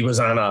course, he was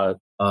on a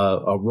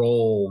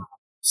Roll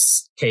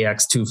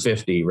KX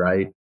 250,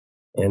 right?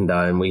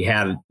 And we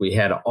had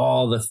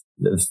all the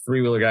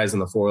 3-wheeler guys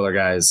and the 4-wheeler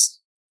guys,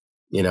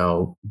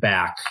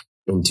 back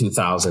in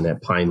 2000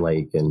 at Pine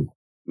Lake. And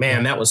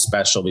man, that was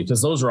special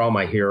because those were all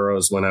my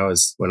heroes when I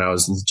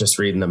was just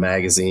reading the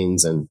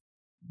magazines and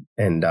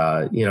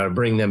to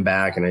bring them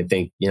back. And I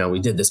think, we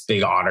did this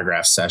big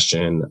autograph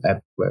session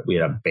we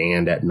had a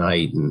band at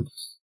night, and,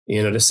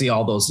 to see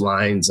all those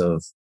lines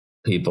of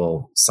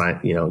people sign,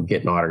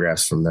 getting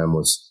autographs from them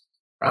was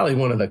probably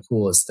one of the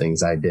coolest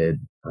things I did.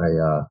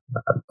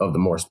 Of the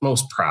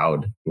most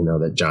proud,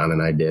 that John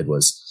and I did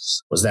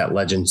was that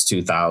Legends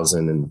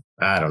 2000. And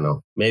I don't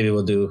know, maybe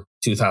we'll do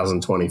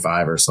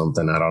 2025 or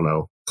something. I don't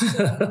know.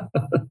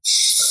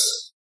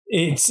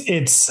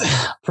 It's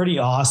pretty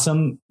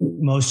awesome.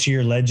 Most of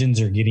your legends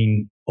are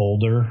getting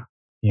older,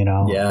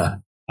 Yeah.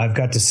 I've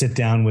got to sit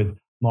down with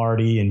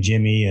Marty and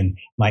Jimmy and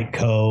Mike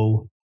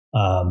Coe,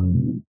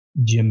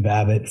 Jim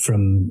Babbitt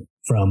from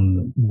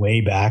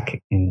way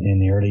back in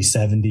the early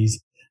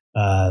 70s.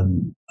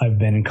 I've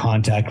been in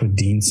contact with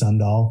Dean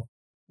Sundahl.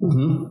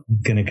 Mm-hmm.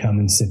 Going to come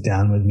and sit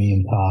down with me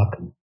and talk.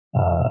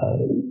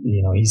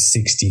 He's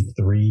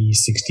 63,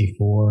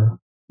 64,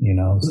 so,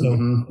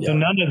 mm-hmm. Yeah. So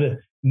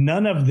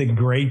none of the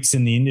greats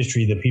in the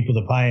industry, the people,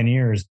 the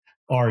pioneers,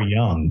 are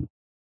young,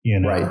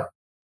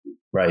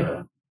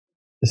 Right.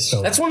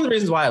 So that's one of the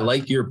reasons why I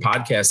like your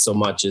podcast so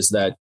much is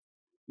that,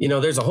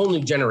 there's a whole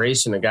new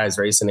generation of guys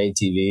racing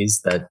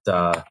ATVs that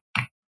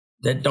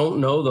don't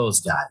know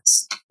those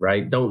guys,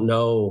 right? Don't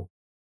know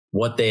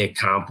what they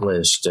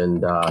accomplished.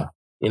 And,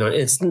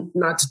 it's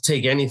not to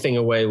take anything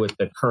away with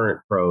the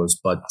current pros,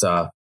 but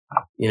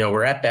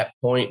we're at that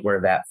point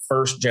where that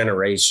first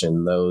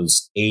generation,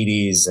 those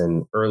 80s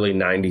and early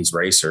 90s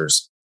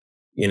racers,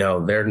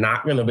 they're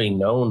not going to be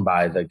known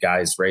by the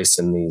guys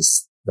racing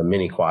the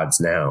mini quads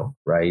now,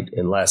 right?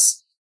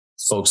 Unless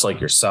folks like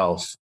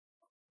yourself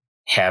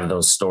have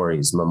those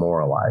stories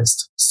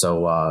memorialized.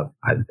 So, I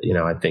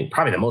think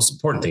probably the most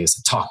important thing is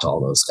to talk to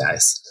all those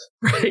guys,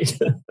 right?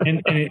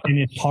 and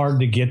it's hard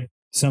to get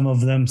some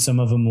of them. Some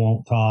of them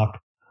won't talk.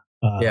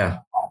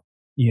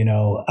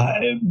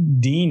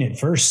 Dean at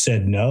first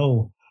said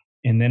no.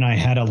 And then I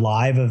had a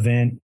live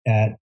event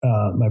at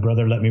my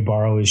brother let me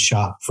borrow his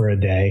shop for a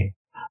day.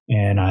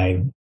 And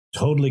I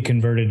totally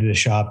converted the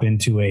shop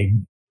into a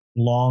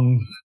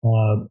long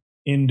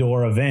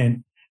indoor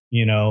event,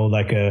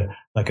 like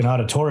an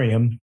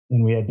auditorium.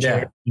 And we had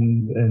chairs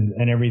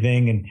and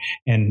everything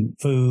and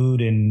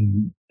food,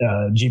 and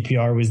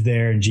GPR was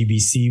there and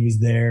GBC was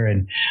there.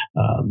 And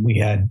we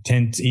had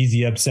tents,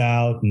 easy ups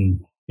out,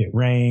 and it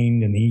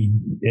rained, and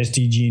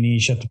SDG&E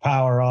shut the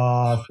power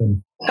off.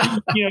 And,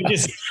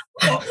 just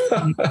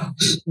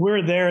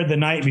we're there the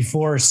night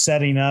before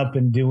setting up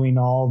and doing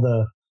all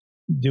the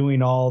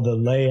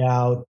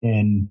layout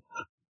and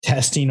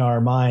testing our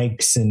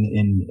mics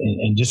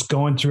and just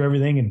going through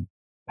everything, and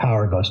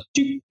power goes.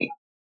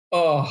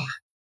 Oh,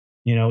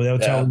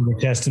 that's how we were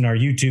testing our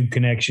YouTube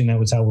connection. That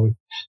was how we,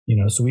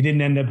 so we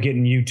didn't end up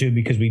getting YouTube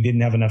because we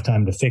didn't have enough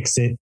time to fix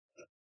it.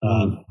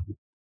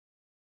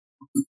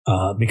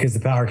 Because the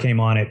power came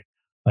on at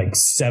like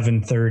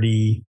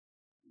 7:30,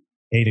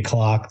 8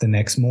 o'clock the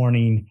next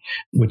morning,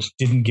 which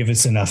didn't give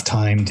us enough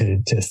time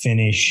to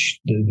finish.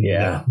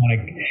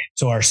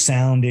 So our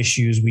sound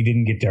issues, we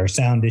didn't get our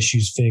sound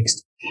issues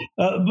fixed.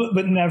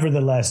 But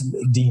nevertheless,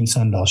 Dean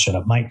Sundahl showed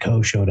up. Mike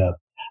Coe showed up.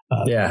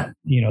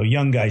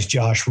 Young guys,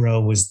 Josh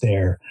Rowe was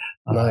there.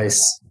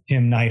 Nice.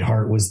 Tim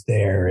Neidhart was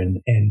there,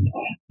 and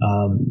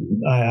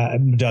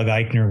Doug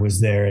Eichner was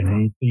there.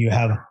 And you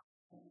have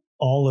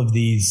all of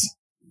these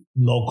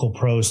local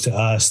pros to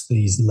us,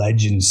 these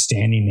legends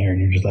standing there,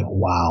 and you're just like,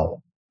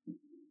 wow.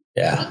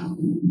 Yeah.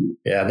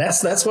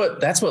 That's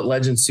what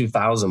Legends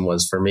 2000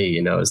 was for me,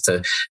 is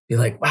to be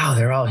like, wow,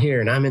 they're all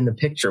here and I'm in the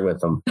picture with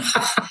them.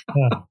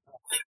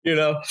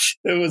 It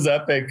was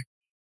epic,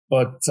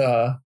 but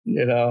I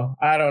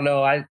don't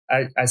know. I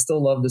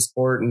still love the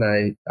sport,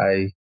 and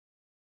I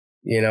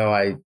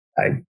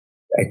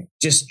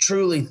just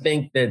truly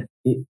think that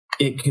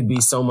it could be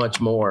so much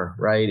more,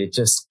 right? It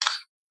just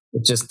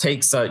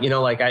takes, I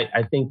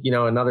think,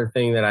 another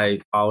thing that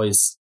I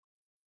always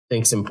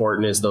think's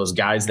important is those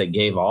guys that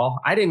gave all.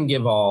 I didn't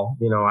give all,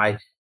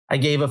 I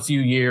gave a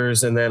few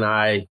years, and then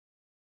I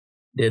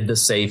did the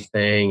safe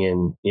thing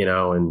and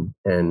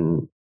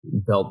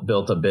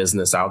built a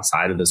business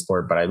outside of the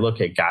sport. But I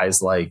look at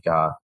guys like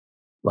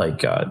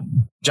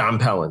John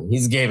Pellin.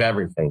 He's gave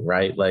everything,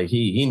 right? Like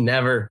he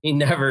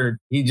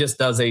just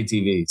does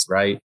ATVs,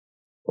 right?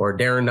 Or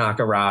Darren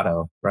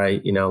Nacarado,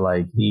 right?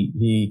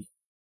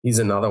 He's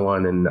another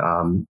one. And,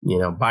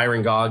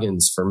 Byron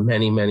Goggins for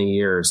many, many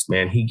years,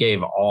 man, he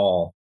gave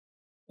all.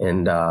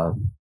 And,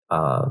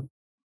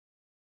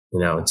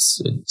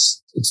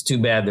 it's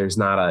too bad there's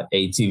not a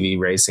ATV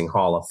Racing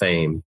Hall of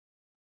Fame,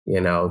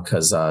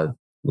 because,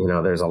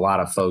 there's a lot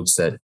of folks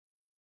that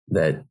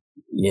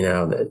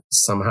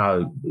somehow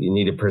you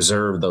need to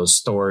preserve those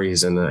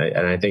stories. And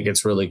I think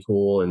it's really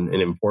cool and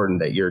important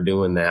that you're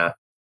doing that.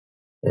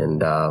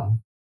 And,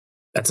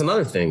 that's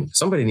another thing.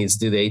 Somebody needs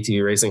to do the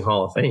ATV Racing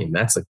Hall of Fame.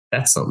 That's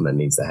something that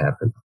needs to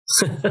happen.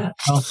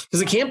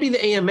 Because it can't be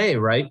the AMA,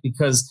 right?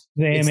 Because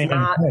the AMA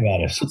doesn't care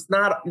about us. It's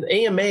not the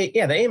AMA.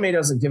 Yeah, the AMA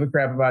doesn't give a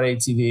crap about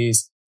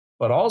ATVs,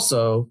 but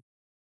also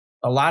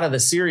a lot of the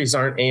series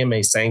aren't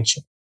AMA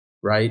sanctioned,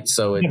 right?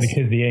 So it's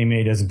because the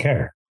AMA doesn't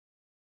care,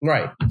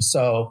 right?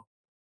 So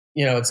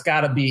it's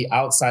got to be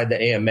outside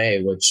the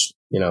AMA, which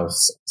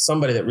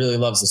somebody that really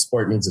loves the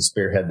sport needs to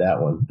spearhead that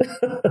one.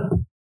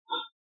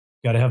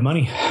 Got to have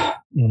money,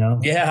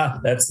 Yeah,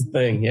 that's the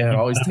thing. Yeah, it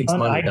always takes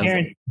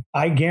money.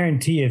 I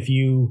guarantee if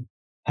you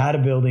had a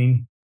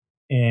building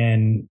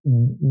and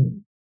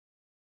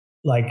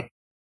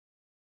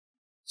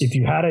if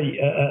you had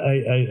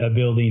a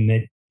building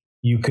that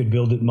you could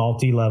build it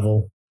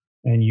multi-level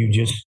and you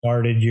just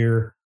started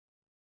your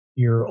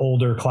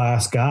older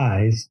class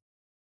guys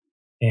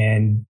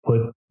and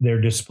put their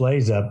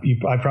displays up,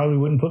 I probably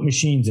wouldn't put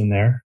machines in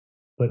there,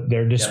 but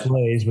their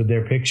displays with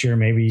their picture,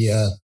 maybe,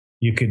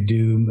 you could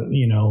do,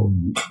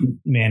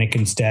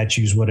 mannequin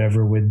statues,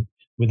 whatever, with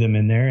them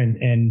in there,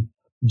 and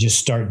just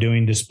start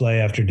doing display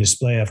after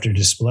display after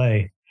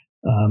display,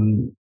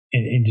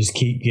 and just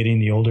keep getting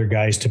the older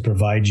guys to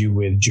provide you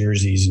with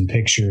jerseys and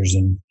pictures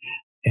and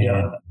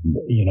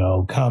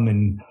come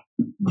and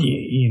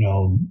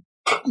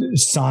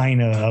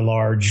sign a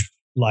large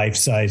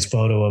life-size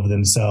photo of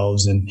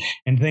themselves and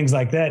things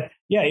like that.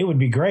 Yeah, it would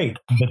be great,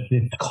 but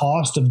the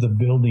cost of the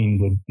building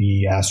would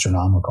be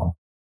astronomical.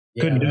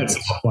 Couldn't do it in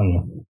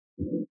California.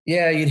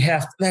 Yeah, you'd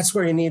have. That's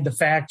where you need the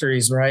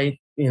factories, right?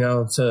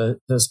 To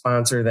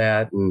sponsor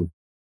that, and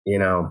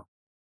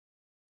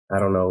I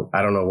don't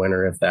know when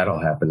or if that'll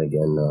happen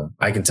again.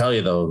 I can tell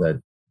you though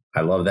that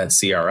I love that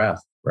CRF,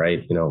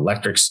 right?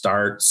 Electric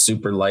start,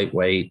 super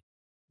lightweight,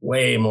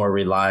 way more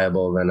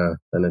reliable than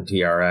a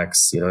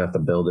TRX. You don't have to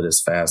build it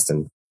as fast.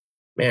 And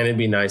man, it'd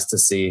be nice to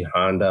see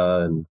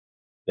Honda and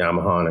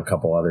Yamaha and a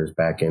couple others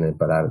back in it,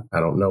 but I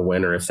don't know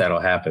when or if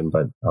that'll happen,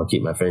 but I'll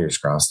keep my fingers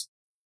crossed.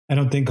 I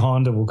don't think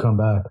Honda will come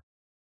back.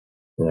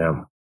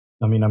 Yeah.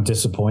 I mean, I'm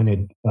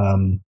disappointed.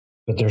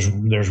 But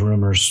there's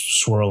rumors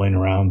swirling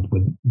around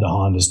with the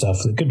Honda stuff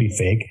that could be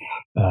fake.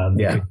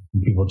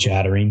 People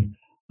chattering.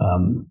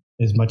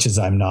 As much as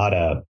I'm not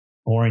a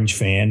Orange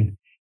fan,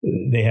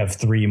 they have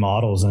 3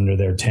 models under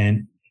their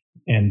tent,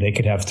 and they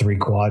could have 3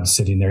 quads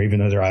sitting there, even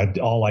though they're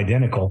all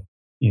identical.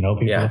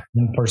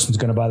 One person's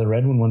going to buy the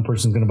red one, one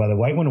person's going to buy the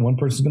white one, and one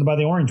person's going to buy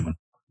the orange one.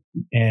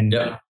 And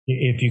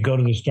if you go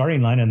to the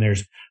starting line and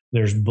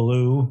there's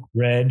blue,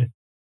 red,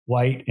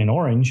 white, and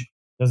orange,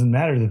 doesn't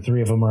matter. The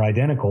 3 of them are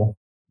identical.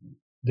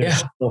 There's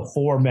still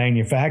 4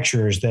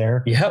 manufacturers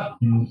there. Yep.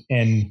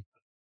 And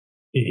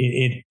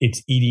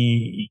it's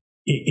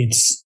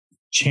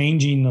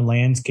changing the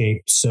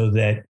landscape so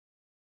that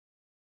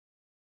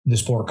the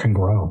sport can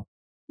grow.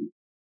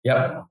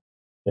 Yep.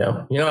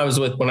 Yeah. When I was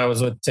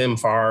with Tim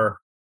Farr,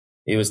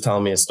 he was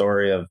telling me a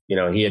story of,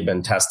 he had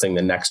been testing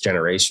the next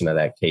generation of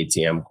that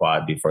KTM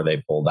quad before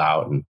they pulled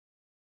out. And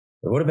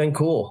it would have been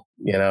cool,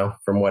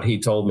 from what he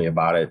told me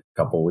about it a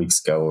couple of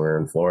weeks ago when we were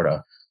in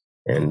Florida.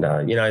 And,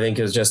 I think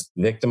it was just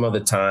victim of the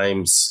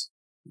times,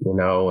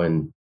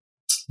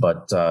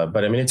 but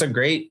I mean, it's a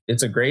great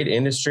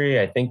industry.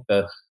 I think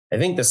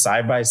the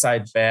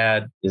side-by-side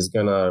fad is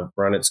going to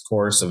run its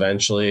course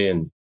eventually.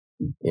 And,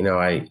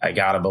 I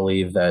gotta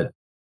believe that,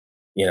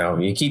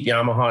 you keep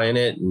Yamaha in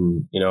it,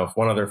 and, if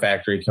one other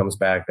factory comes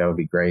back, that would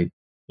be great,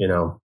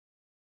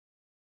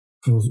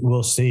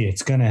 We'll see.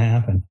 It's going to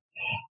happen.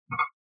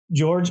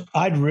 George,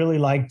 I'd really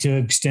like to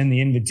extend the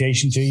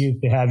invitation to you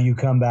to have you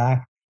come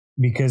back,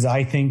 because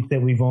I think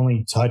that we've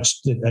only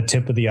touched a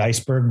tip of the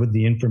iceberg with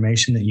the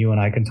information that you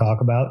and I can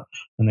talk about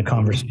and the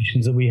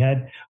conversations that we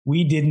had.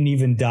 We didn't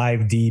even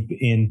dive deep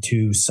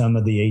into some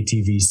of the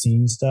ATV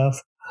scene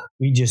stuff.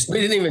 We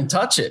didn't even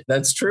touch it.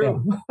 That's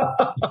true.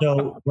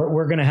 So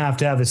we're going to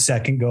have a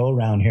second go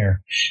around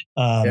here.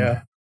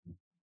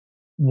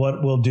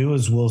 What we'll do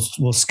is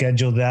we'll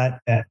schedule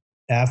that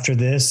after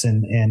this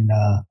and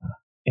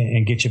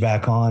get you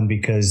back on,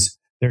 because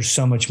there's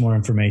so much more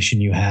information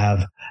you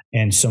have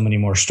and so many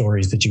more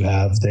stories that you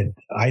have that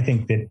I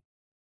think that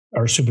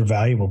are super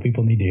valuable.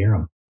 People need to hear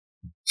them.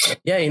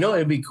 Yeah.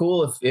 It'd be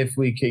cool if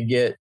we could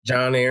get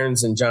John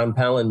Aarons and John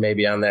Pellin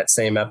maybe on that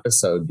same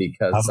episode,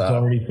 because I was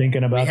already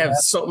thinking about we have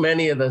so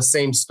many of the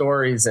same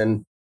stories,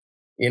 and,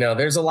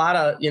 there's a lot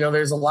of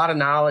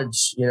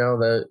knowledge, you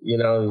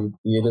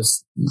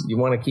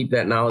want to keep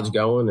that knowledge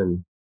going.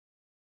 And,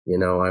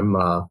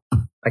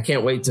 I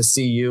can't wait to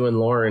see you and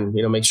Lauren.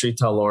 Make sure you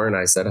tell Lauren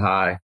I said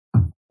hi.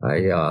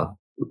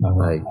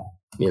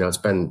 It's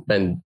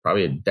been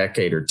probably a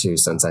decade or 2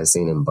 since I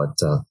seen him,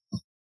 but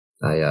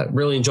I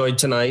really enjoyed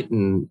tonight.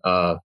 And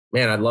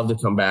man, I'd love to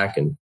come back,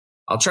 and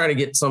I'll try to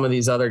get some of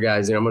these other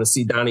guys. I'm going to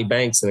see Donnie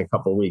Banks in a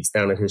couple of weeks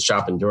down at his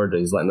shop in Georgia.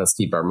 He's letting us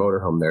keep our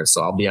motorhome there,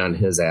 so I'll be on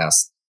his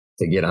ass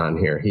to get on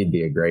here. He'd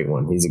be a great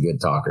one. He's a good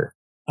talker.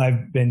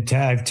 I've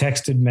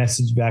texted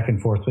message back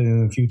and forth with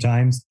him a few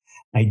times.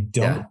 I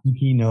don't think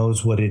he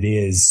knows what it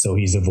is, so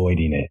he's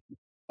avoiding it.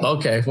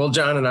 Okay. Well,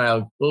 John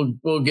and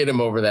we'll get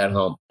him over that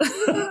hump.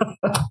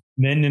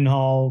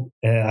 Mendenhall,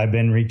 I've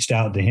been reached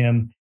out to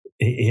him.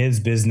 His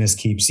business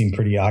keeps him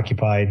pretty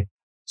occupied,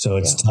 so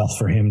it's tough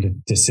for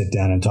him to sit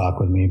down and talk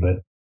with me. But,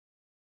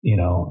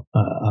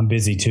 I'm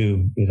busy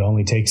too. It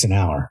only takes an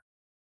hour.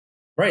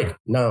 Right.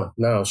 No,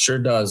 sure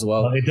does.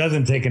 Well, it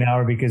doesn't take an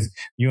hour because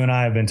you and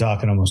I have been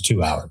talking almost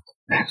 2 hours.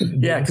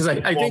 Yeah, because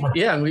I think,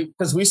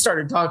 because we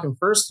started talking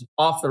first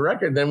off the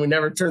record, then we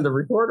never turned the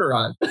recorder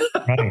on.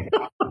 Right.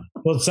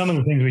 Well, some of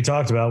the things we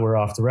talked about were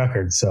off the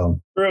record, so.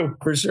 True,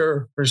 for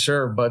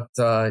sure. But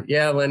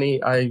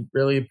Lenny, I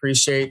really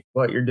appreciate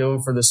what you're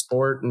doing for the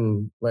sport,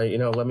 and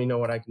let me know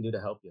what I can do to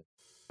help you.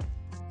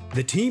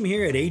 The team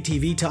here at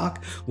ATV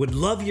Talk would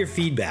love your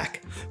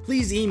feedback.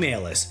 Please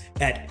email us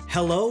at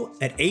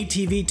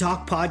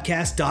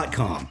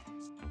hello@atvtalkpodcast.com.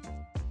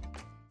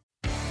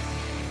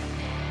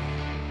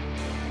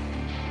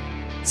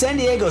 San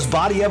Diego's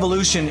Body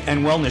Evolution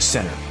and Wellness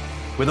Center,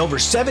 with over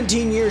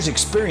 17 years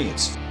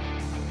experience.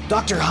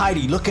 Dr.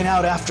 Heidi looking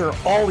out after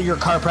all your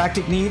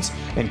chiropractic needs,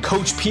 and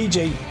Coach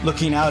PJ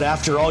looking out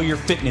after all your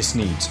fitness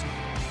needs.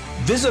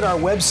 Visit our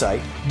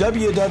website,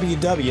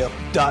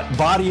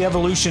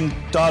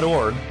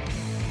 www.bodyevolution.org,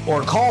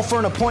 or call for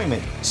an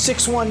appointment,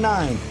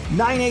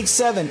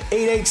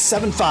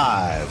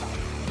 619-987-8875.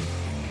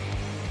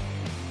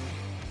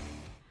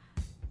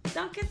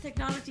 Duncan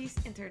Technologies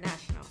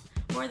International.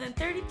 More than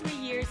 33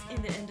 years in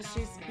the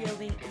industry,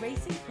 building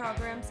racing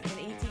programs and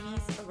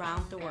ATVs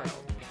around the world.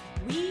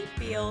 We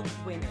build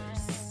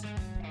winners.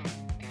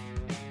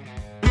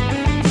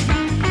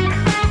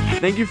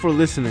 Thank you for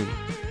listening.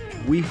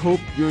 We hope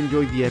you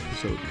enjoyed the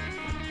episode.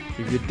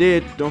 If you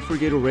did, don't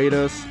forget to rate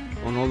us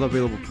on all the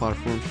available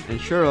platforms and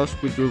share us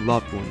with your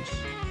loved ones.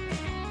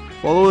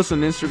 Follow us on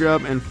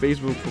Instagram and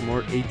Facebook for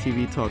more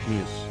ATV Talk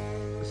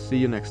news. See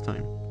you next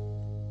time.